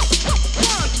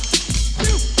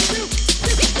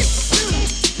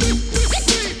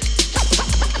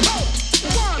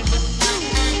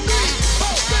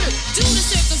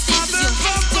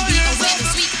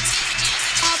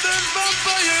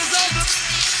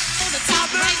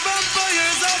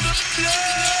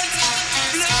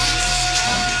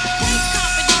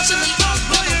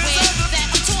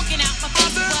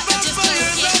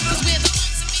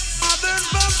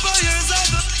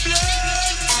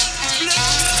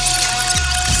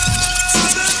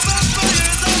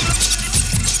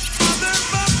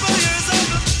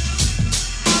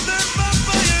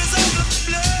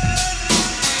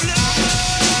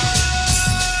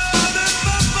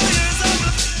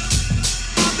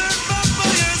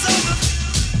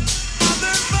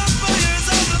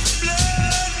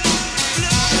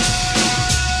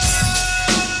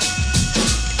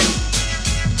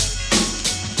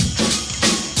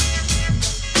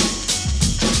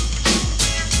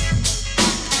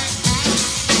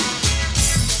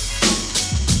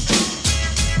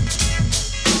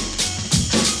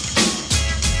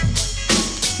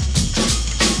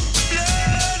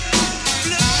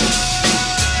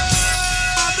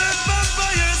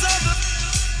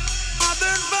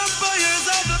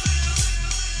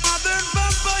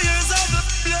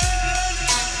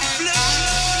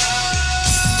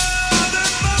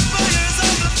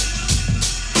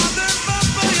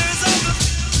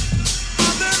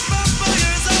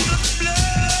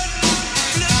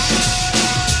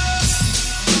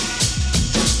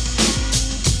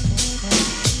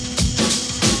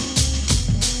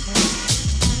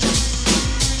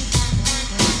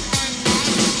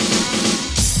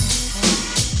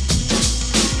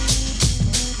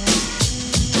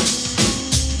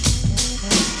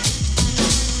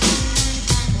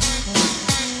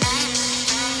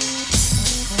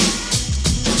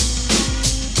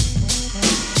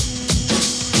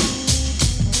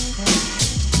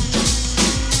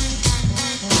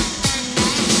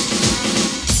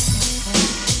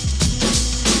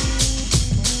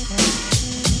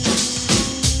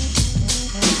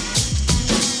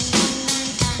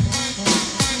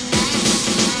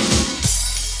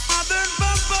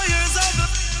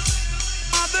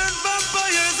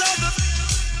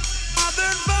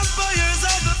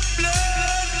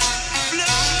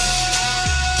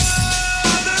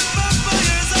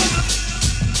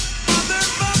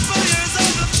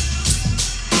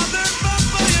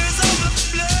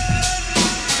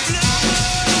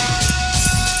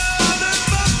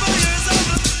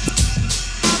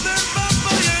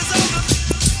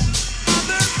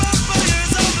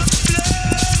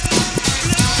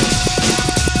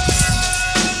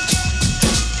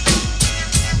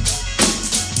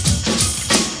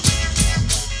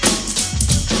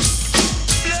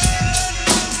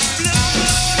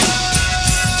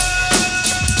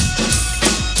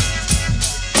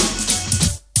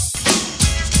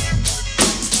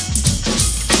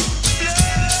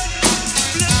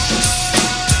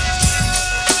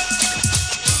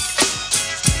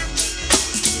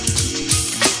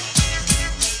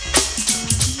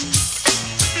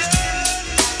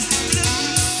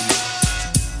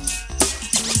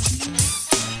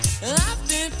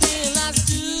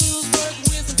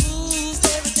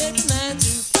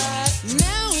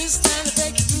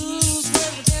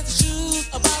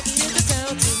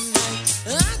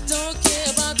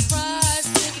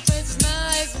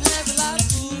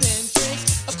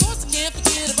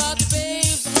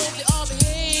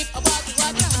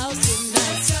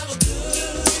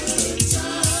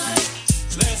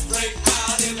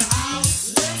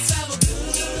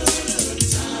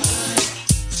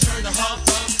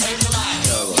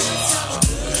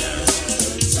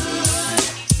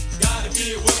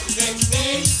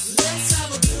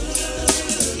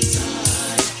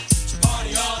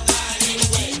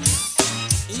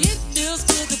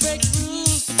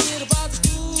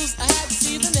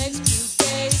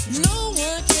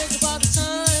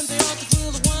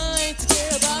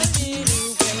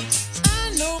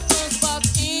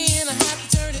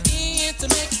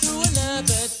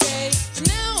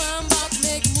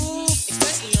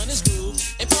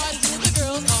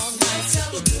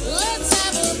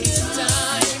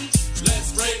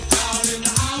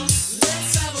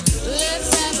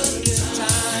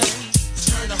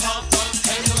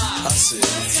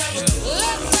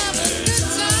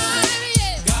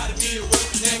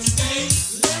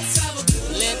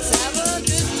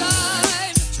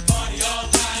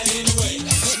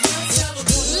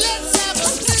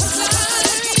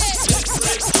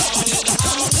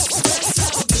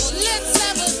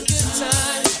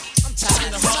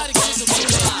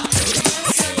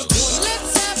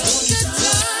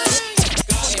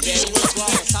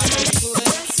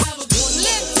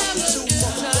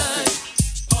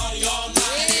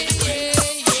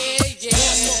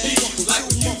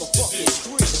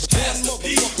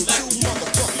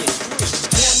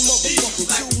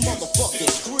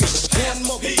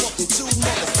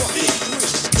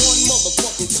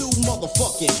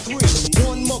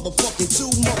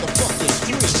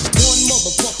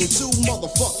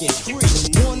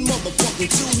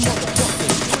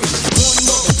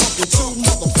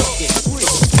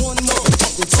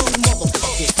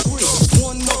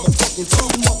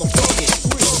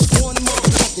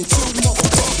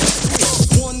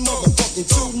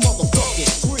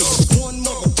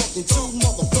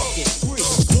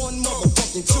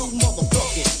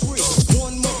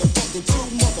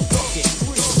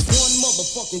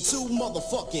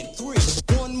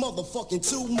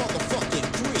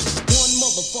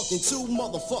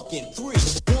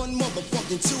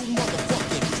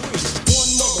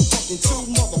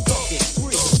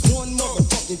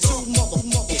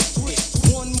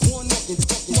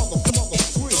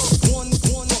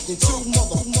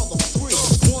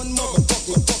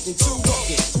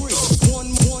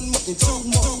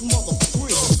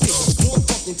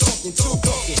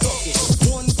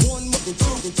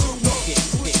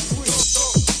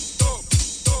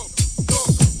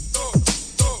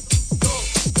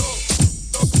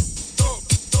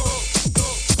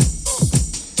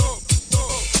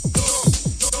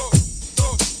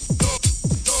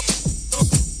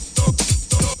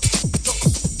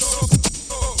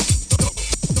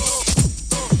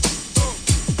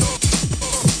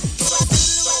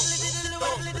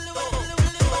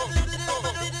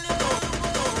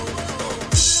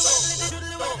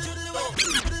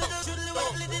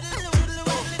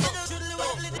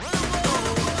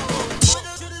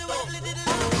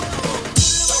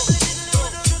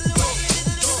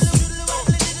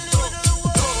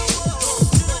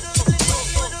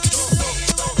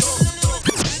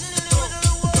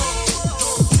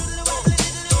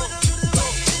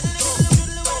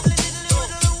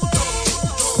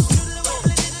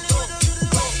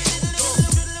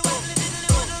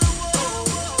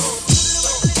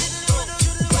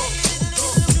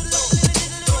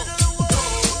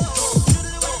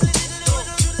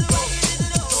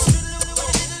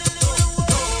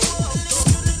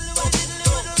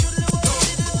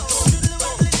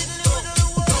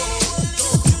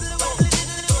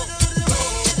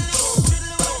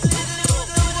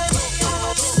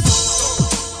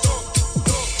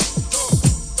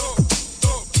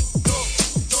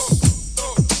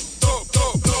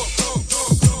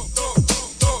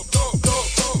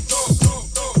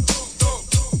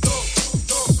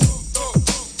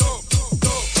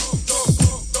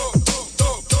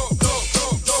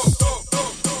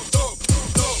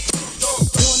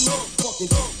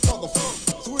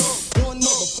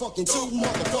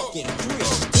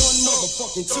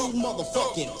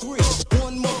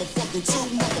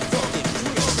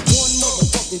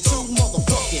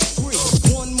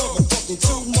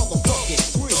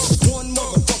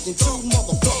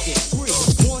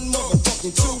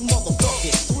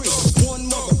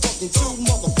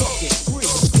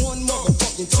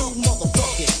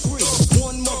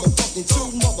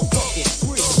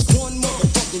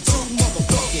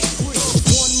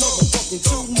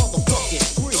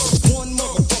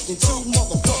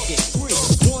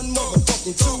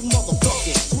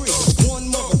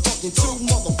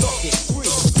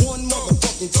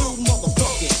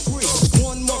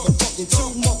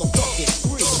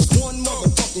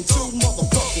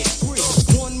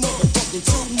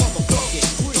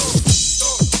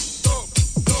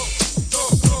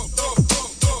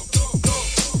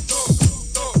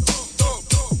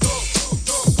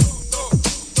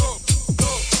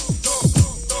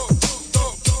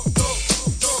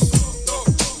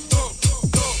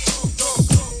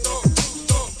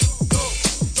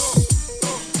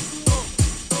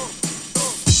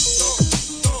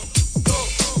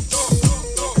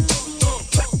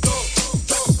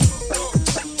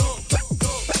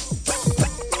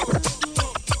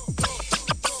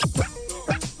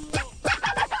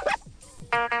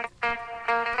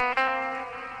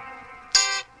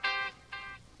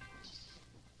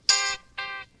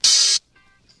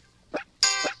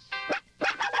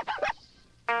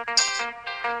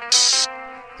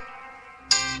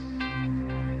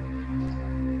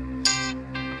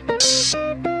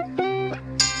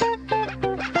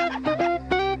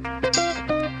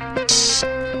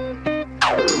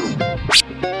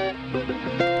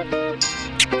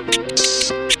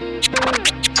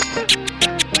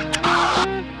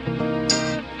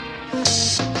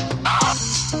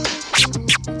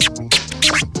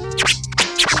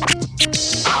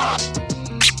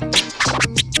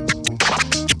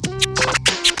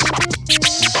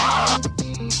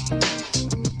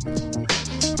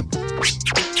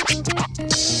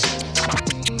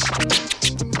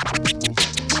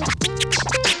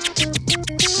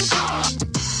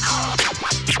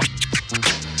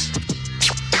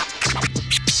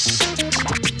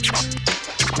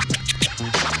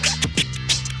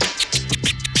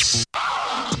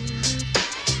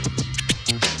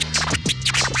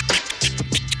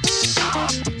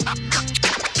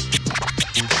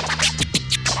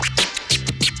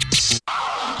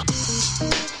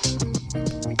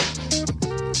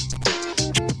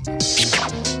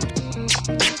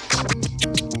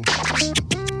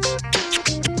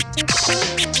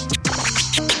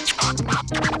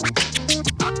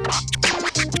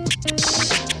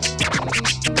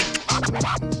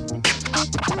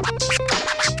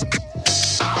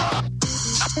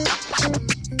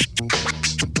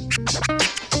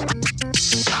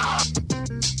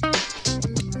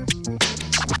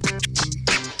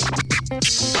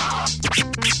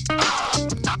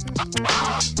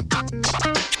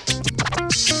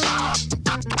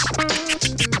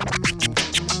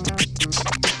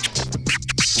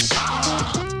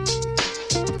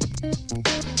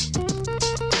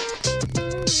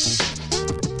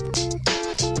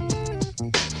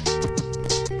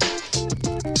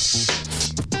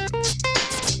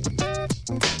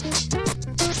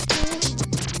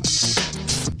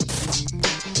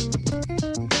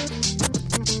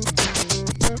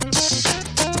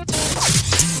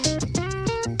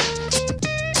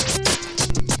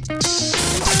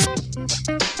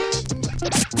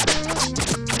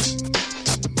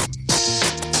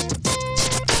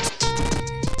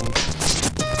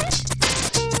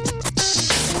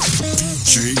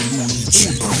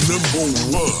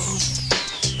 love.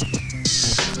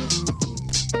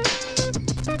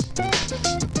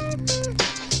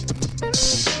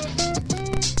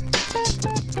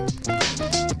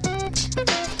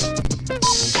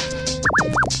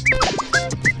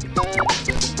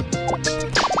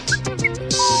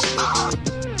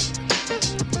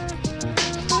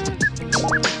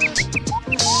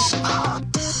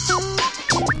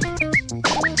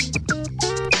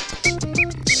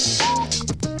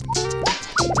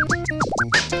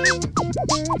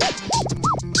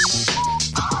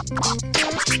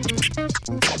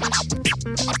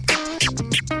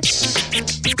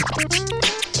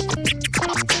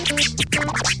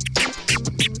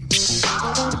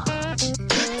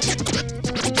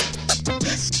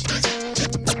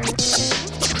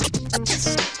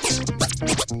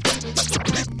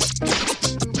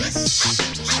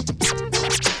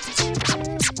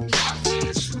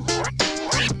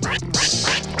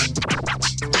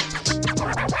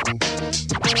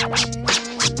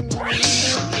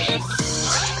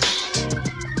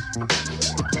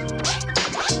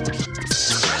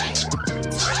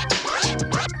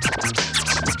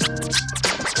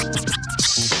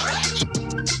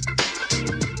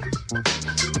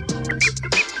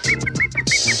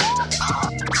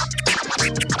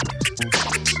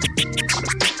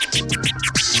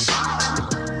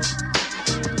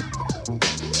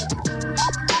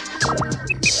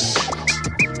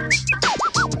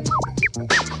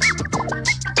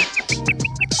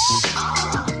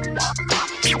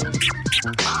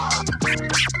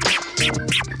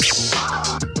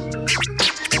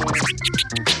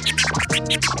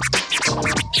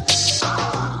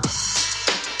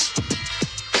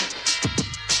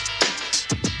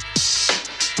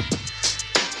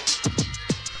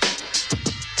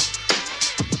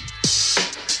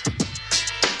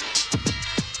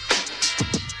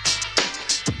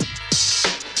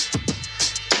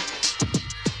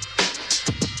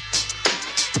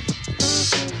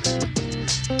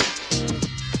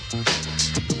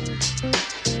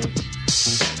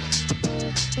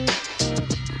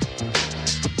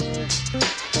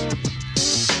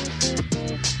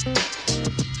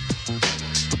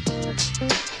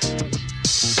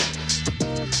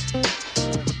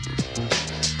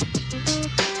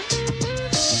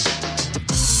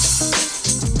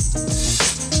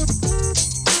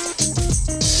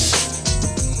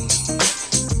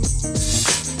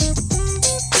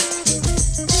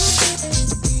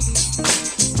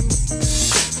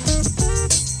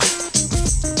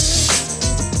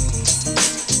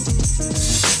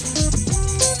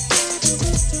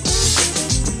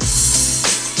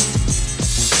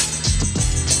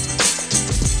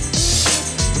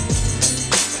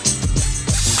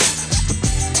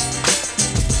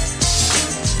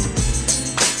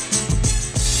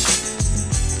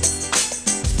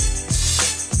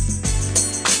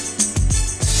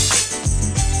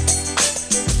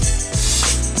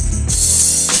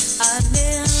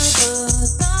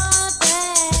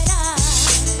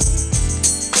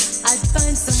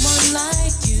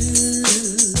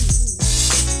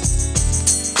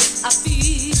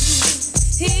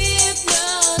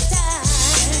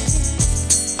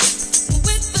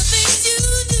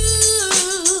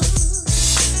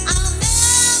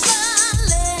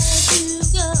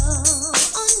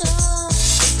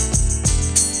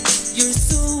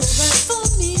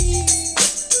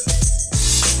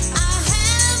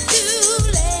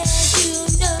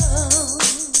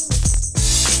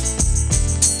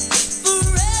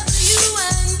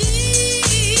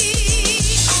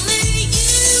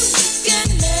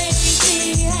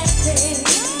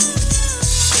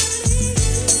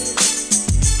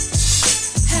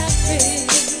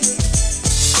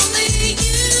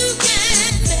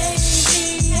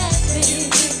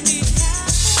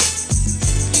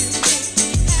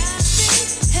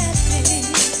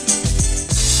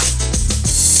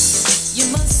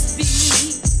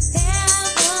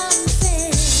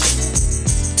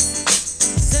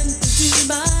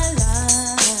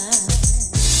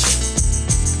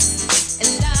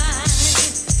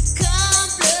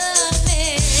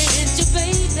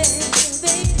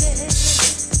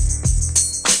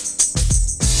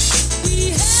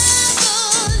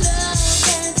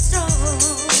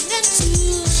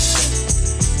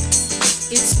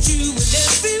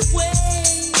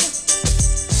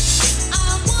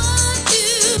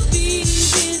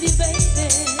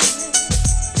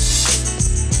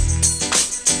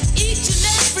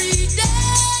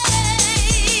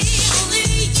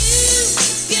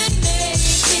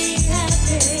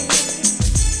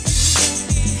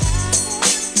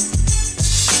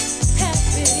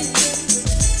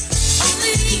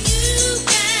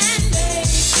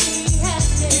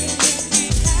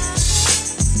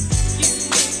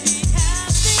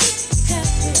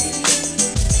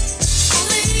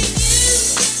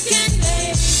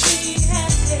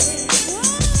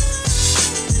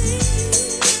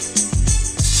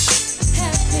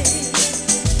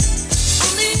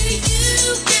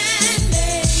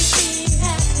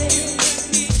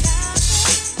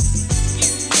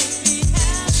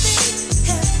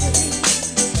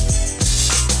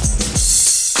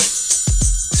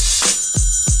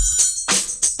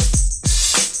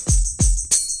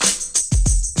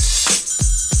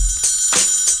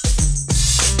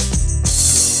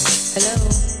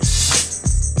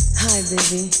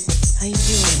 baby. How you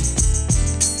doing?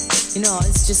 You know, I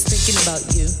was just thinking about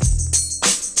you.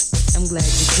 I'm glad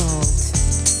you called.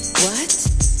 What?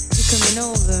 You coming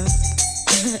over?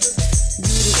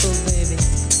 Beautiful, baby.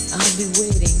 I'll be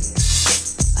waiting.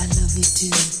 I love you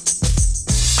too.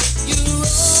 You're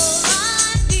all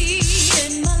I need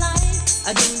in my life.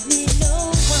 I don't need no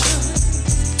one.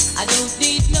 I don't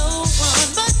need no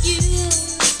one but you.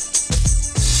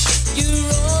 You're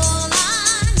all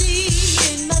I need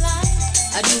in my life.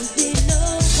 I don't need no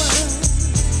one.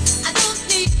 I don't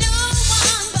need no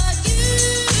one but you.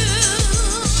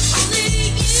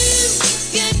 Only you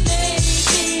can make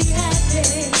me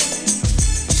happy.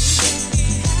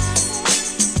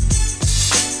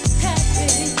 Happy.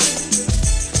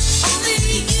 Only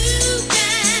you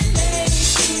can make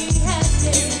me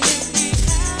happy.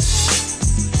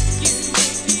 You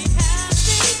make me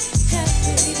happy,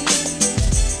 happy.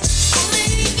 Only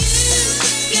you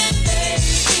can make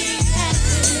me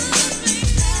happy.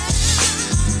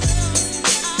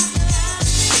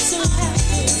 So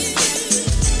happy.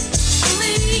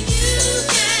 Only you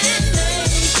can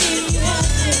make me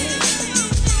happy.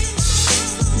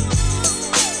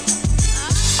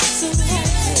 So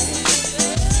happy.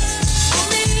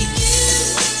 Only you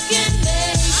can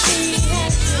make me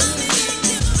happy.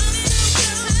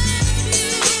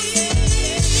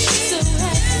 So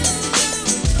happy.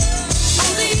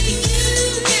 Only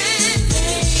you can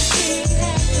make me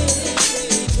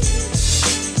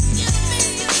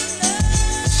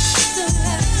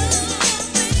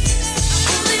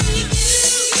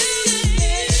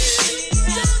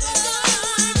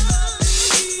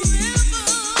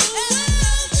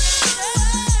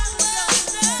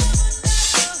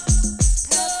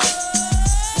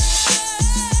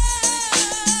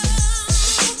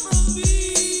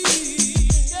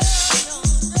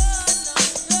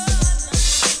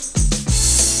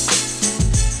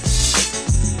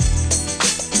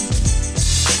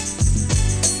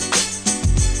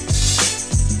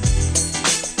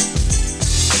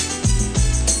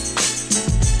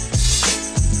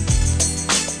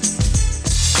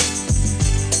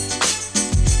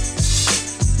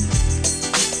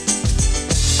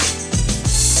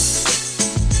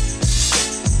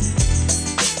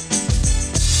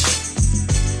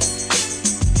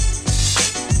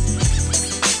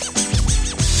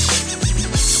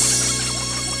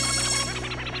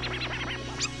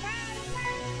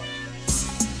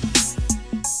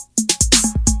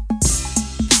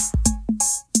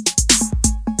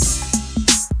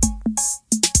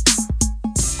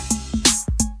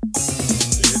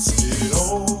Let's get it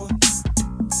on.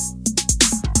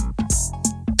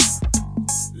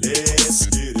 Let's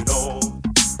get it on.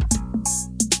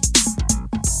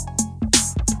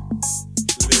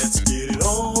 Let's get it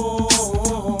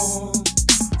on.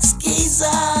 Skeezer.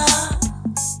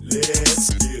 Let's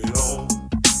get it on.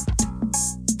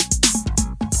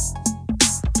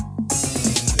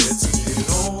 Let's get it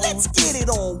on. Let's get it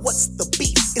on. What's the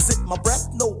beat? Is it my breath?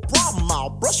 No problem. I'll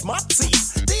brush my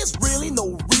teeth. There's really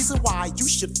no reason why you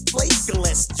should flake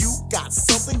unless you got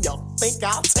something you think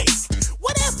I'll take.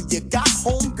 Whatever you got,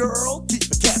 homegirl, keep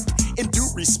it kept. In due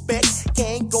respect,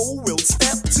 can't go. We'll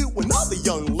step to another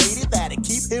young lady that'll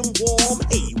keep him warm.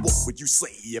 Hey, what would you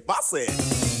say if I said,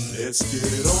 Let's get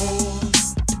it on.